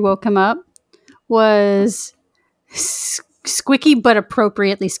and she woke him up was squicky, but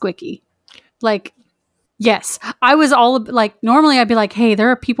appropriately squicky. Like, yes, I was all like, normally I'd be like, hey, there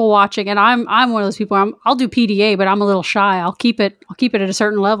are people watching, and I'm one of those people. I'll do PDA, but I'm a little shy. I'll keep it at a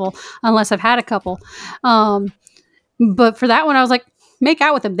certain level unless I've had a couple. But for that one, I was like, make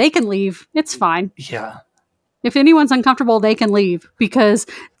out with them. They can leave. It's fine. Yeah. If anyone's uncomfortable, they can leave because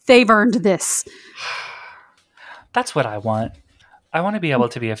they've earned this. That's what I want. I want to be able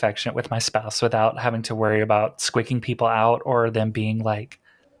to be affectionate with my spouse without having to worry about squicking people out or them being like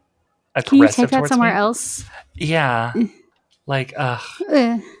aggressive. Can you take that somewhere me. else? Yeah. Like,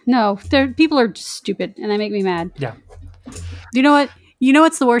 no, people are just stupid and they make me mad. Yeah. You know what? You know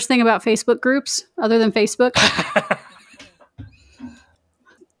what's the worst thing about Facebook groups other than Facebook?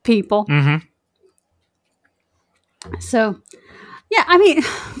 People. Mm-hmm. So, yeah, I mean,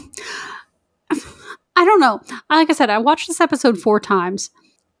 I don't know. Like I said, I watched this episode 4 times,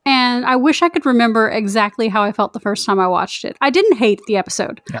 and I wish I could remember exactly how I felt the first time I watched it. I didn't hate the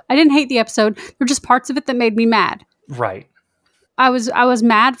episode. Yeah. I didn't hate the episode. There were just parts of it that made me mad. Right. I was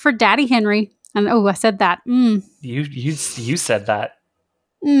mad for Daddy Henry, and I said that. You said that.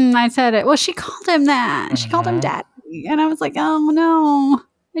 I said it. Well, she called him that. She called him Daddy, and I was like, oh no,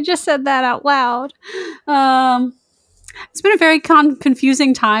 I just said that out loud. It's been a very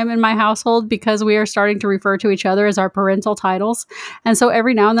confusing time in my household because we are starting to refer to each other as our parental titles. And so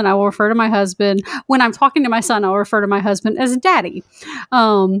every now and then I will refer to my husband. When I'm talking to my son, I'll refer to my husband as Daddy,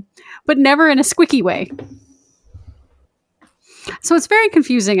 but never in a squicky way. So it's very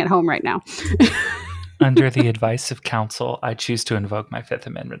confusing at home right now. Under the advice of counsel, I choose to invoke my Fifth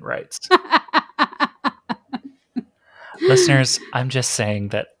Amendment rights. Listeners, I'm just saying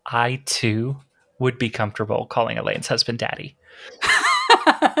that I, too, would be comfortable calling Elaine's husband Daddy.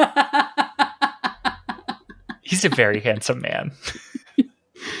 He's a very handsome man.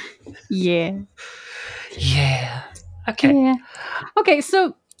 Yeah. Yeah. Okay. Yeah. Okay,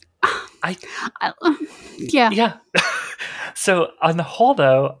 so... Yeah. So on the whole,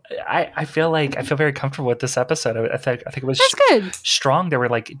 though, I feel very comfortable with this episode. I think it was That's good. strong. There were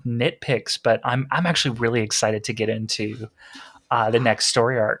like nitpicks, but I'm actually really excited to get into the next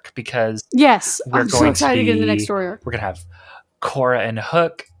story arc because Yes, we're I'm so going excited to get in the next be story arc. we're gonna have Cora and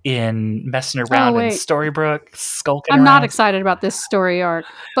Hook in messing around in wait. Storybrooke, skulking I'm around. not excited about this story arc,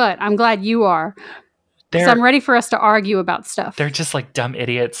 but I'm glad you are. So I'm ready for us to argue about stuff. They're just like dumb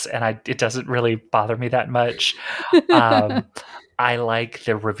idiots, and it doesn't really bother me that much. I like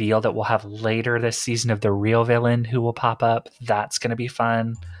the reveal that we'll have later this season of the real villain who will pop up. That's going to be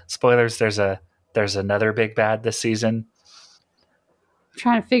fun. Spoilers: there's another big bad this season. I'm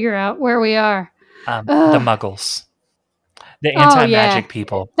trying to figure out where we are. The Muggles, the anti-magic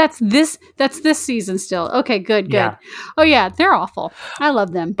people. That's this season still. Okay, good. Yeah. Oh yeah, they're awful. I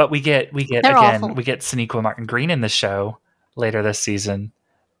love them. But we get They're awful. we get Sonequa Martin Green in the show later this season,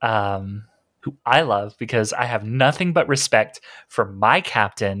 who I love because I have nothing but respect for my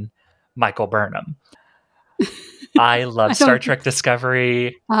captain, Michael Burnham. I love Star Trek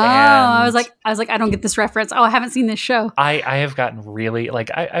Discovery. Oh, I was like, I don't get this reference. Oh, I haven't seen this show. I have gotten really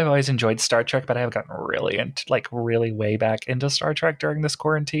I've always enjoyed Star Trek, but I have gotten really into really way back into Star Trek during this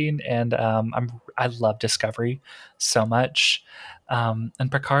quarantine, and I love Discovery so much. And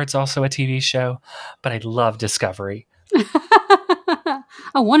Picard's also a TV show, but I love Discovery.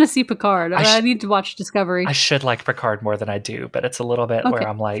 I want to see Picard. I need to watch Discovery. I should like Picard more than I do, but it's a little bit where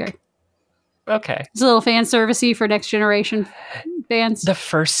I'm like, fair. Okay. It's a little fan servicey for Next Generation fans. The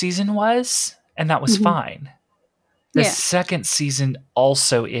first season was, and that was fine. The second season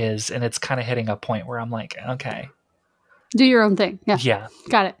also is, and it's kind of hitting a point where I'm like, okay. Do your own thing. Yeah. Yeah.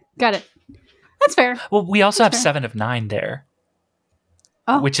 Got it. That's fair. Well, we also have 7 of 9 there,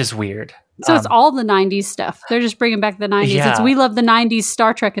 which is weird. So it's all the 90s stuff. They're just bringing back the 90s. Yeah. It's We Love the 90s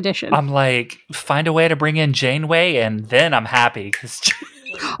Star Trek edition. I'm like, find a way to bring in Janeway, and then I'm happy.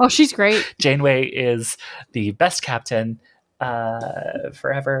 Oh, she's great. Janeway is the best captain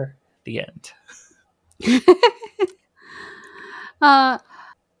forever. The end.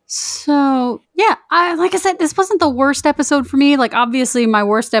 So yeah, like I said, this wasn't the worst episode for me. Like, obviously my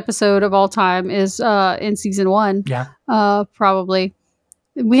worst episode of all time is in season 1. Yeah. Probably.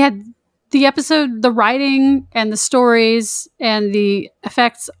 We had the episode, the writing and the stories and the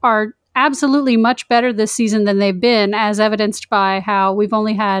effects are absolutely much better this season than they've been, as evidenced by how we've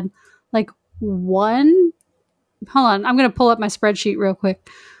only had like one. Hold on, I'm going to pull up my spreadsheet real quick.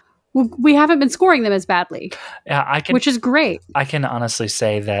 We haven't been scoring them as badly, which is great. I can honestly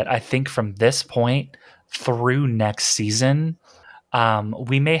say that I think from this point through next season,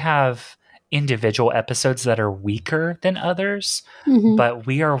 we may have individual episodes that are weaker than others, but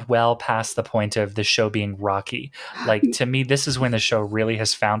we are well past the point of the show being rocky. Like, to me, this is when the show really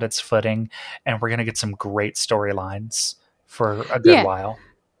has found its footing, and we're going to get some great storylines for a good while.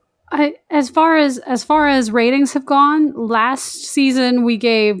 As far as ratings have gone, last season we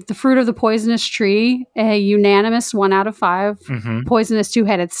gave The Fruit of the Poisonous Tree a unanimous 1 out of 5. Poisonous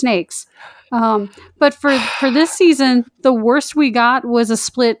two-headed snakes. But for this season, the worst we got was a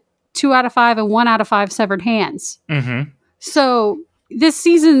split 2 out of 5 and 1 out of 5 severed hands. So this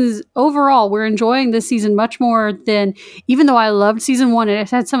season's overall, we're enjoying this season much more than, even though I loved season 1 and it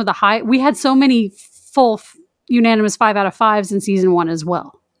had some of the we had so many full unanimous 5 out of 5s in season 1 as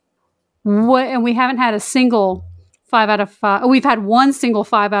well. And we haven't had a single 5 out of 5. We've had one single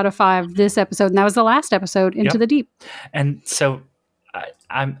 5 out of 5 this episode, and that was the last episode, Into the Deep. And so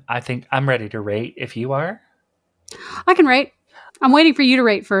I think I'm ready to rate if you are. I can rate. I'm waiting for you to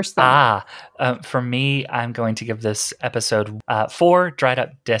rate first, though. For me, I'm going to give this episode 4 dried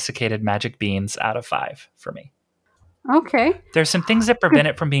up desiccated magic beans out of 5 for me. Okay. There's some things that prevent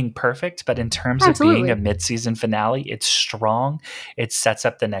it from being perfect, but in terms of being a mid-season finale, it's strong. It sets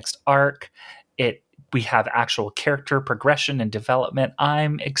up the next arc. We have actual character progression and development.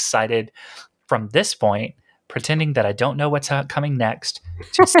 I'm excited from this point, pretending that I don't know what's coming next,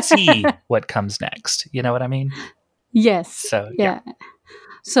 to see what comes next. You know what I mean? Yes. So, yeah.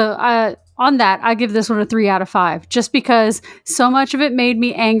 So on that, I give this one a 3 out of 5, just because so much of it made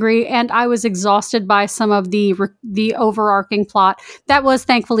me angry, and I was exhausted by some of the overarching plot that was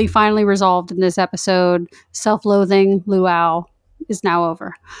thankfully finally resolved in this episode. Self-loathing Luau is now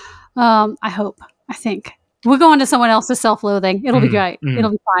over. I think we'll go on to someone else's self-loathing. It'll be great.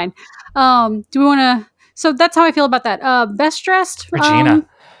 It'll be fine. Do we want to? So that's how I feel about that. Best dressed, Regina.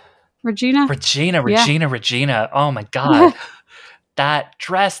 Oh my God. That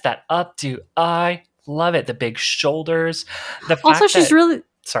dress, that updo, I love it. The big shoulders. The fact also, she's really...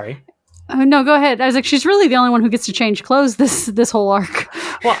 Sorry. No, go ahead. I was like, she's really the only one who gets to change clothes this whole arc.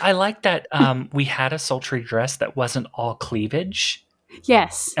 Well, I like that we had a sultry dress that wasn't all cleavage,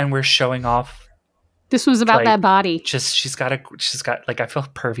 Yes. and we're showing off. This was about Like, that body. she's got like, I feel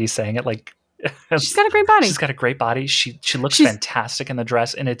pervy saying it, like She's got a great body. she's got a great body. She looks She's- fantastic in the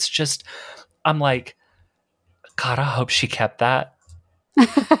dress, and it's just, I'm like, God, I hope she kept that.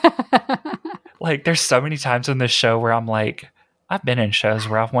 Like, there's so many times in this show where I'm like, I've been in shows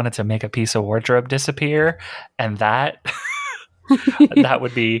where I've wanted to make a piece of wardrobe disappear, and that that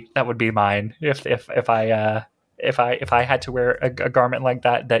would be mine if I had to wear a garment like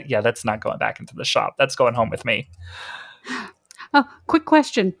that. That's not going back into the shop. That's going home with me. Oh, quick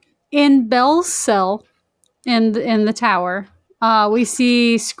question. In Belle's cell in the tower, we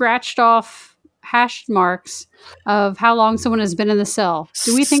see scratched off hashed marks of how long someone has been in the cell.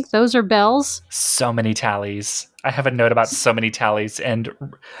 Do we think those are Belle's? So many tallies. I have a note about so many tallies, and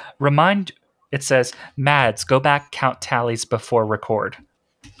remind, it says, Mads, go back, count tallies before record.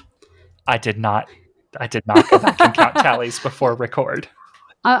 I did not go back and count tallies before record.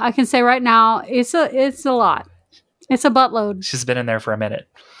 I can say right now, it's a lot. It's a buttload. She's been in there for a minute.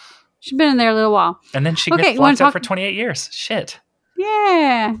 She's been in there a little while. And then she Okay, gets locked up for 28 years. Shit.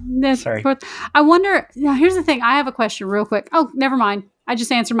 Yeah. Sorry. But I wonder, now here's the thing. I have a question real quick. Oh, never mind. I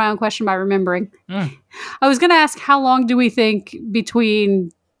just answered my own question by remembering. I was going to ask, how long do we think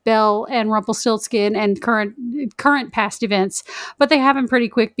between Belle and Rumpelstiltskin and current past events? But they happen pretty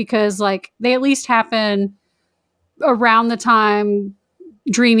quick because, like, they at least happen around the time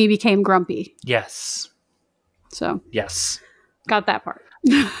Dreamy became grumpy. Yes. So, Yes. got that part.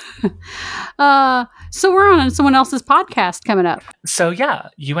 So we're on someone else's podcast coming up. So yeah,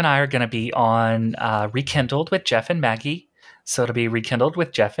 you and I are going to be on Rekindled with Jeff and Maggie. So it'll be Rekindled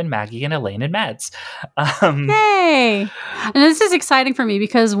with Jeff and Maggie and Elaine and Mads. Hey! And this is exciting for me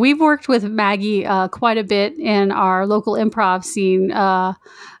because we've worked with Maggie quite a bit in our local improv scene.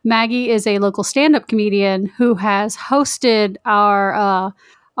 Maggie is a local stand-up comedian who has hosted our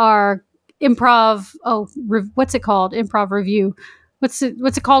improv. What's it called? Improv review. What's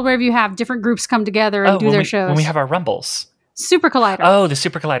it called? Wherever you have different groups come together and do their shows. When we have our Rumbles. Super Collider. Oh, the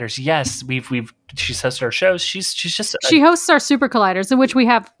Super Colliders. Yes, she's hosted our shows. She's just she hosts our Super Colliders, in which we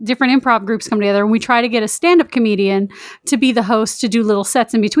have different improv groups come together, and we try to get a stand-up comedian to be the host to do little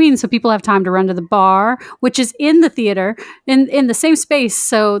sets in between, so people have time to run to the bar, which is in the theater in the same space,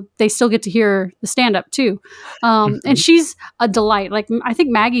 so they still get to hear the stand-up too. And she's a delight. Like, I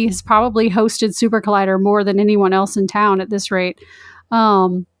think Maggie has probably hosted Super Collider more than anyone else in town at this rate.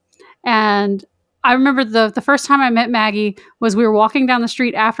 And I remember the first time I met Maggie was we were walking down the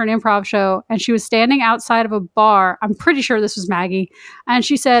street after an improv show, and she was standing outside of a bar. I'm pretty sure this was Maggie. And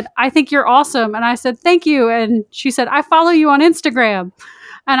she said, "I think you're awesome." And I said, "Thank you." And she said, "I follow you on Instagram."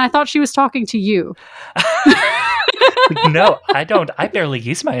 And I thought she was talking to you. No, I don't. I barely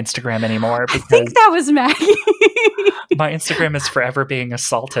use my Instagram anymore because I think that was Maggie. my Instagram is forever being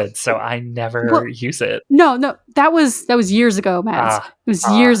assaulted, so I never use it. No, that was years ago, Mads. It was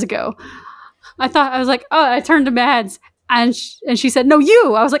years ago. I was like, oh, I turned to Mads, and she said, "No,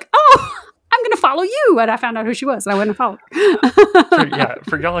 you." I was like, "Oh, I'm going to follow you." And I found out who she was, and I went and followed her.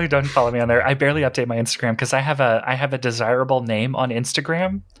 For y'all who don't follow me on there, I barely update my Instagram because I have a desirable name on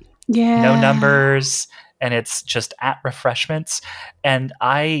Instagram. Yeah. No numbers, and it's just @refreshments. And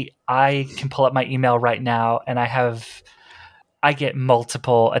I can pull up my email right now, and I get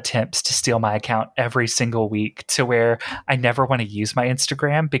multiple attempts to steal my account every single week, to where I never want to use my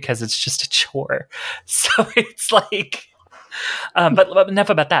Instagram because it's just a chore. So it's like, but enough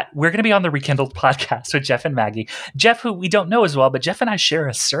about that. We're going to be on the Rekindled podcast with Jeff and Maggie. Jeff, who we don't know as well, but Jeff and I share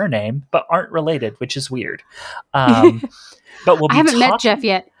a surname, but aren't related, which is weird. But I haven't met Jeff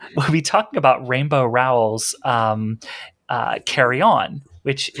yet. We'll be talking about Rainbow Rowell's Carry On,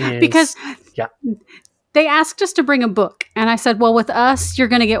 which is because they asked us to bring a book, and I said, well, with us, you're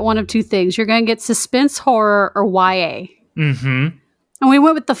going to get one of two things. You're going to get suspense, horror, or YA. Mm-hmm. And we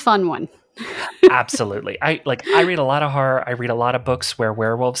went with the fun one. Absolutely. I read a lot of horror. I read a lot of books where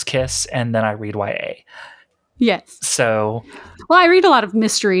werewolves kiss, and then I read YA. Yes. So, well, I read a lot of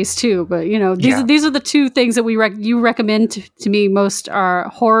mysteries too, but these are the two things that you recommend to me most are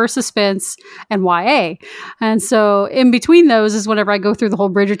horror, suspense, and YA. And so in between those is whenever I go through the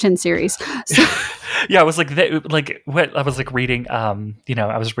whole Bridgerton series. So, yeah, I was reading, I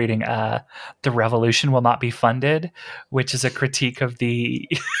was reading The Revolution Will Not Be Funded, which is a critique of the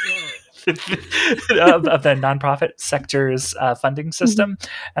of the nonprofit sector's funding system.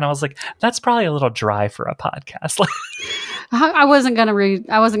 And I was like, that's probably a little dry for a podcast. I wasn't gonna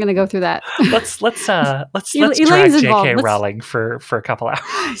go through that. Let's drag Elaine's involved. J.K. Rowling for a couple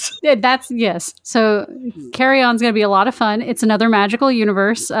hours. Yes. So Carry On's going to be a lot of fun. It's another magical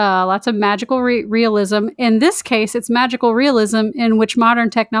universe, lots of magical realism. In this case, it's magical realism in which modern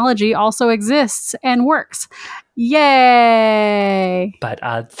technology also exists and works. Yay!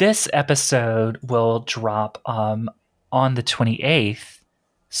 But this episode will drop on the 28th.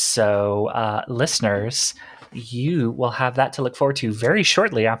 So listeners, you will have that to look forward to very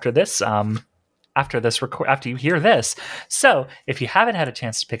shortly after this. After you hear this. So if you haven't had a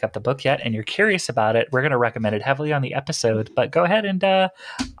chance to pick up the book yet and you're curious about it, we're going to recommend it heavily on the episode. But go ahead and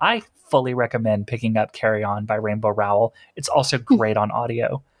I fully recommend picking up Carry On by Rainbow Rowell. It's also great on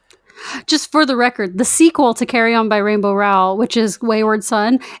audio. Just for the record, the sequel to Carry On by Rainbow Rowell, which is Wayward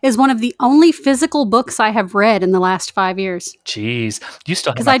Son, is one of the only physical books I have read in the last 5 years. Jeez. You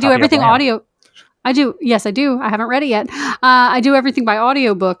still have because I do everything audio. I do. Yes, I do. I haven't read it yet. I do everything by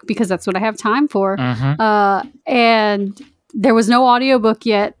audiobook because that's what I have time for. Mm-hmm. And there was no audiobook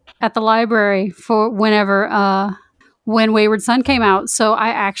yet at the library for when Wayward Son came out. So I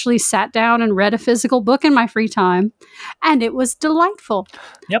actually sat down and read a physical book in my free time, and it was delightful.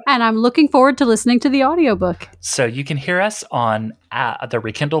 Yep. And I'm looking forward to listening to the audiobook. So you can hear us on the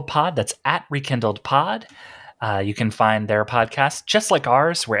Rekindled Pod. That's at Rekindled Pod. You can find their podcast, just like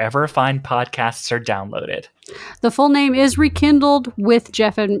ours, wherever fine podcasts are downloaded. The full name is Rekindled with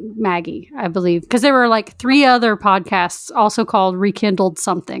Jeff and Maggie, I believe, because there were like 3 other podcasts also called Rekindled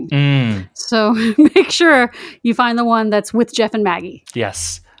something. So make sure you find the one that's with Jeff and Maggie.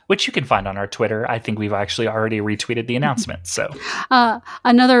 Yes, which you can find on our Twitter. I think we've actually already retweeted the announcement. So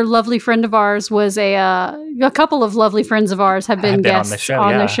another lovely friend of ours was a couple of lovely friends of ours have been guests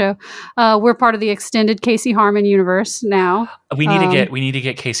on the show. We're part of the extended Casey Harmon universe now. We need to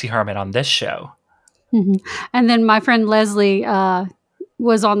get Casey Harmon on this show. Mm-hmm. And then my friend Leslie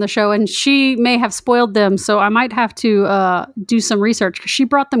was on the show, and she may have spoiled them, so I might have to do some research because she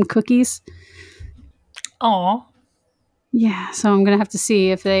brought them cookies. Aw. Yeah, so I'm going to have to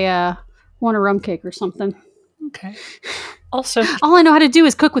see if they want a rum cake or something. Okay. Also, all I know how to do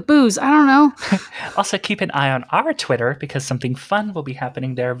is cook with booze. I don't know. Also, keep an eye on our Twitter because something fun will be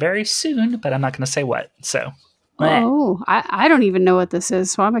happening there very soon, but I'm not going to say what. So, I don't even know what this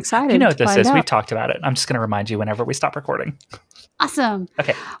is, so I'm excited. You know what this is. Out. We've talked about it. I'm just going to remind you whenever we stop recording. Awesome.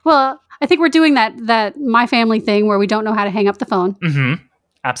 Okay. Well, I think we're doing that My Family thing where we don't know how to hang up the phone. Mm-hmm.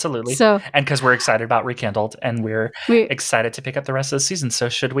 Absolutely. So, and because we're excited about Rekindled and we're excited to pick up the rest of the season. So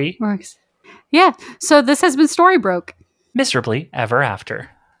should we? Yeah. So this has been Storybroke. Miserably Ever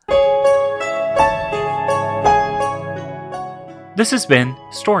After. This has been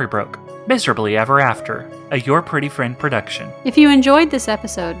Storybroke, Miserably Ever After, a Your Pretty Friend production. If you enjoyed this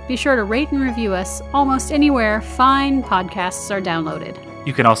episode, be sure to rate and review us almost anywhere fine podcasts are downloaded.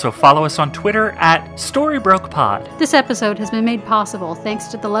 You can also follow us on Twitter at StoryBrokePod. This episode has been made possible thanks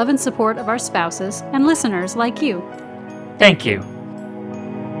to the love and support of our spouses and listeners like you. Thank you.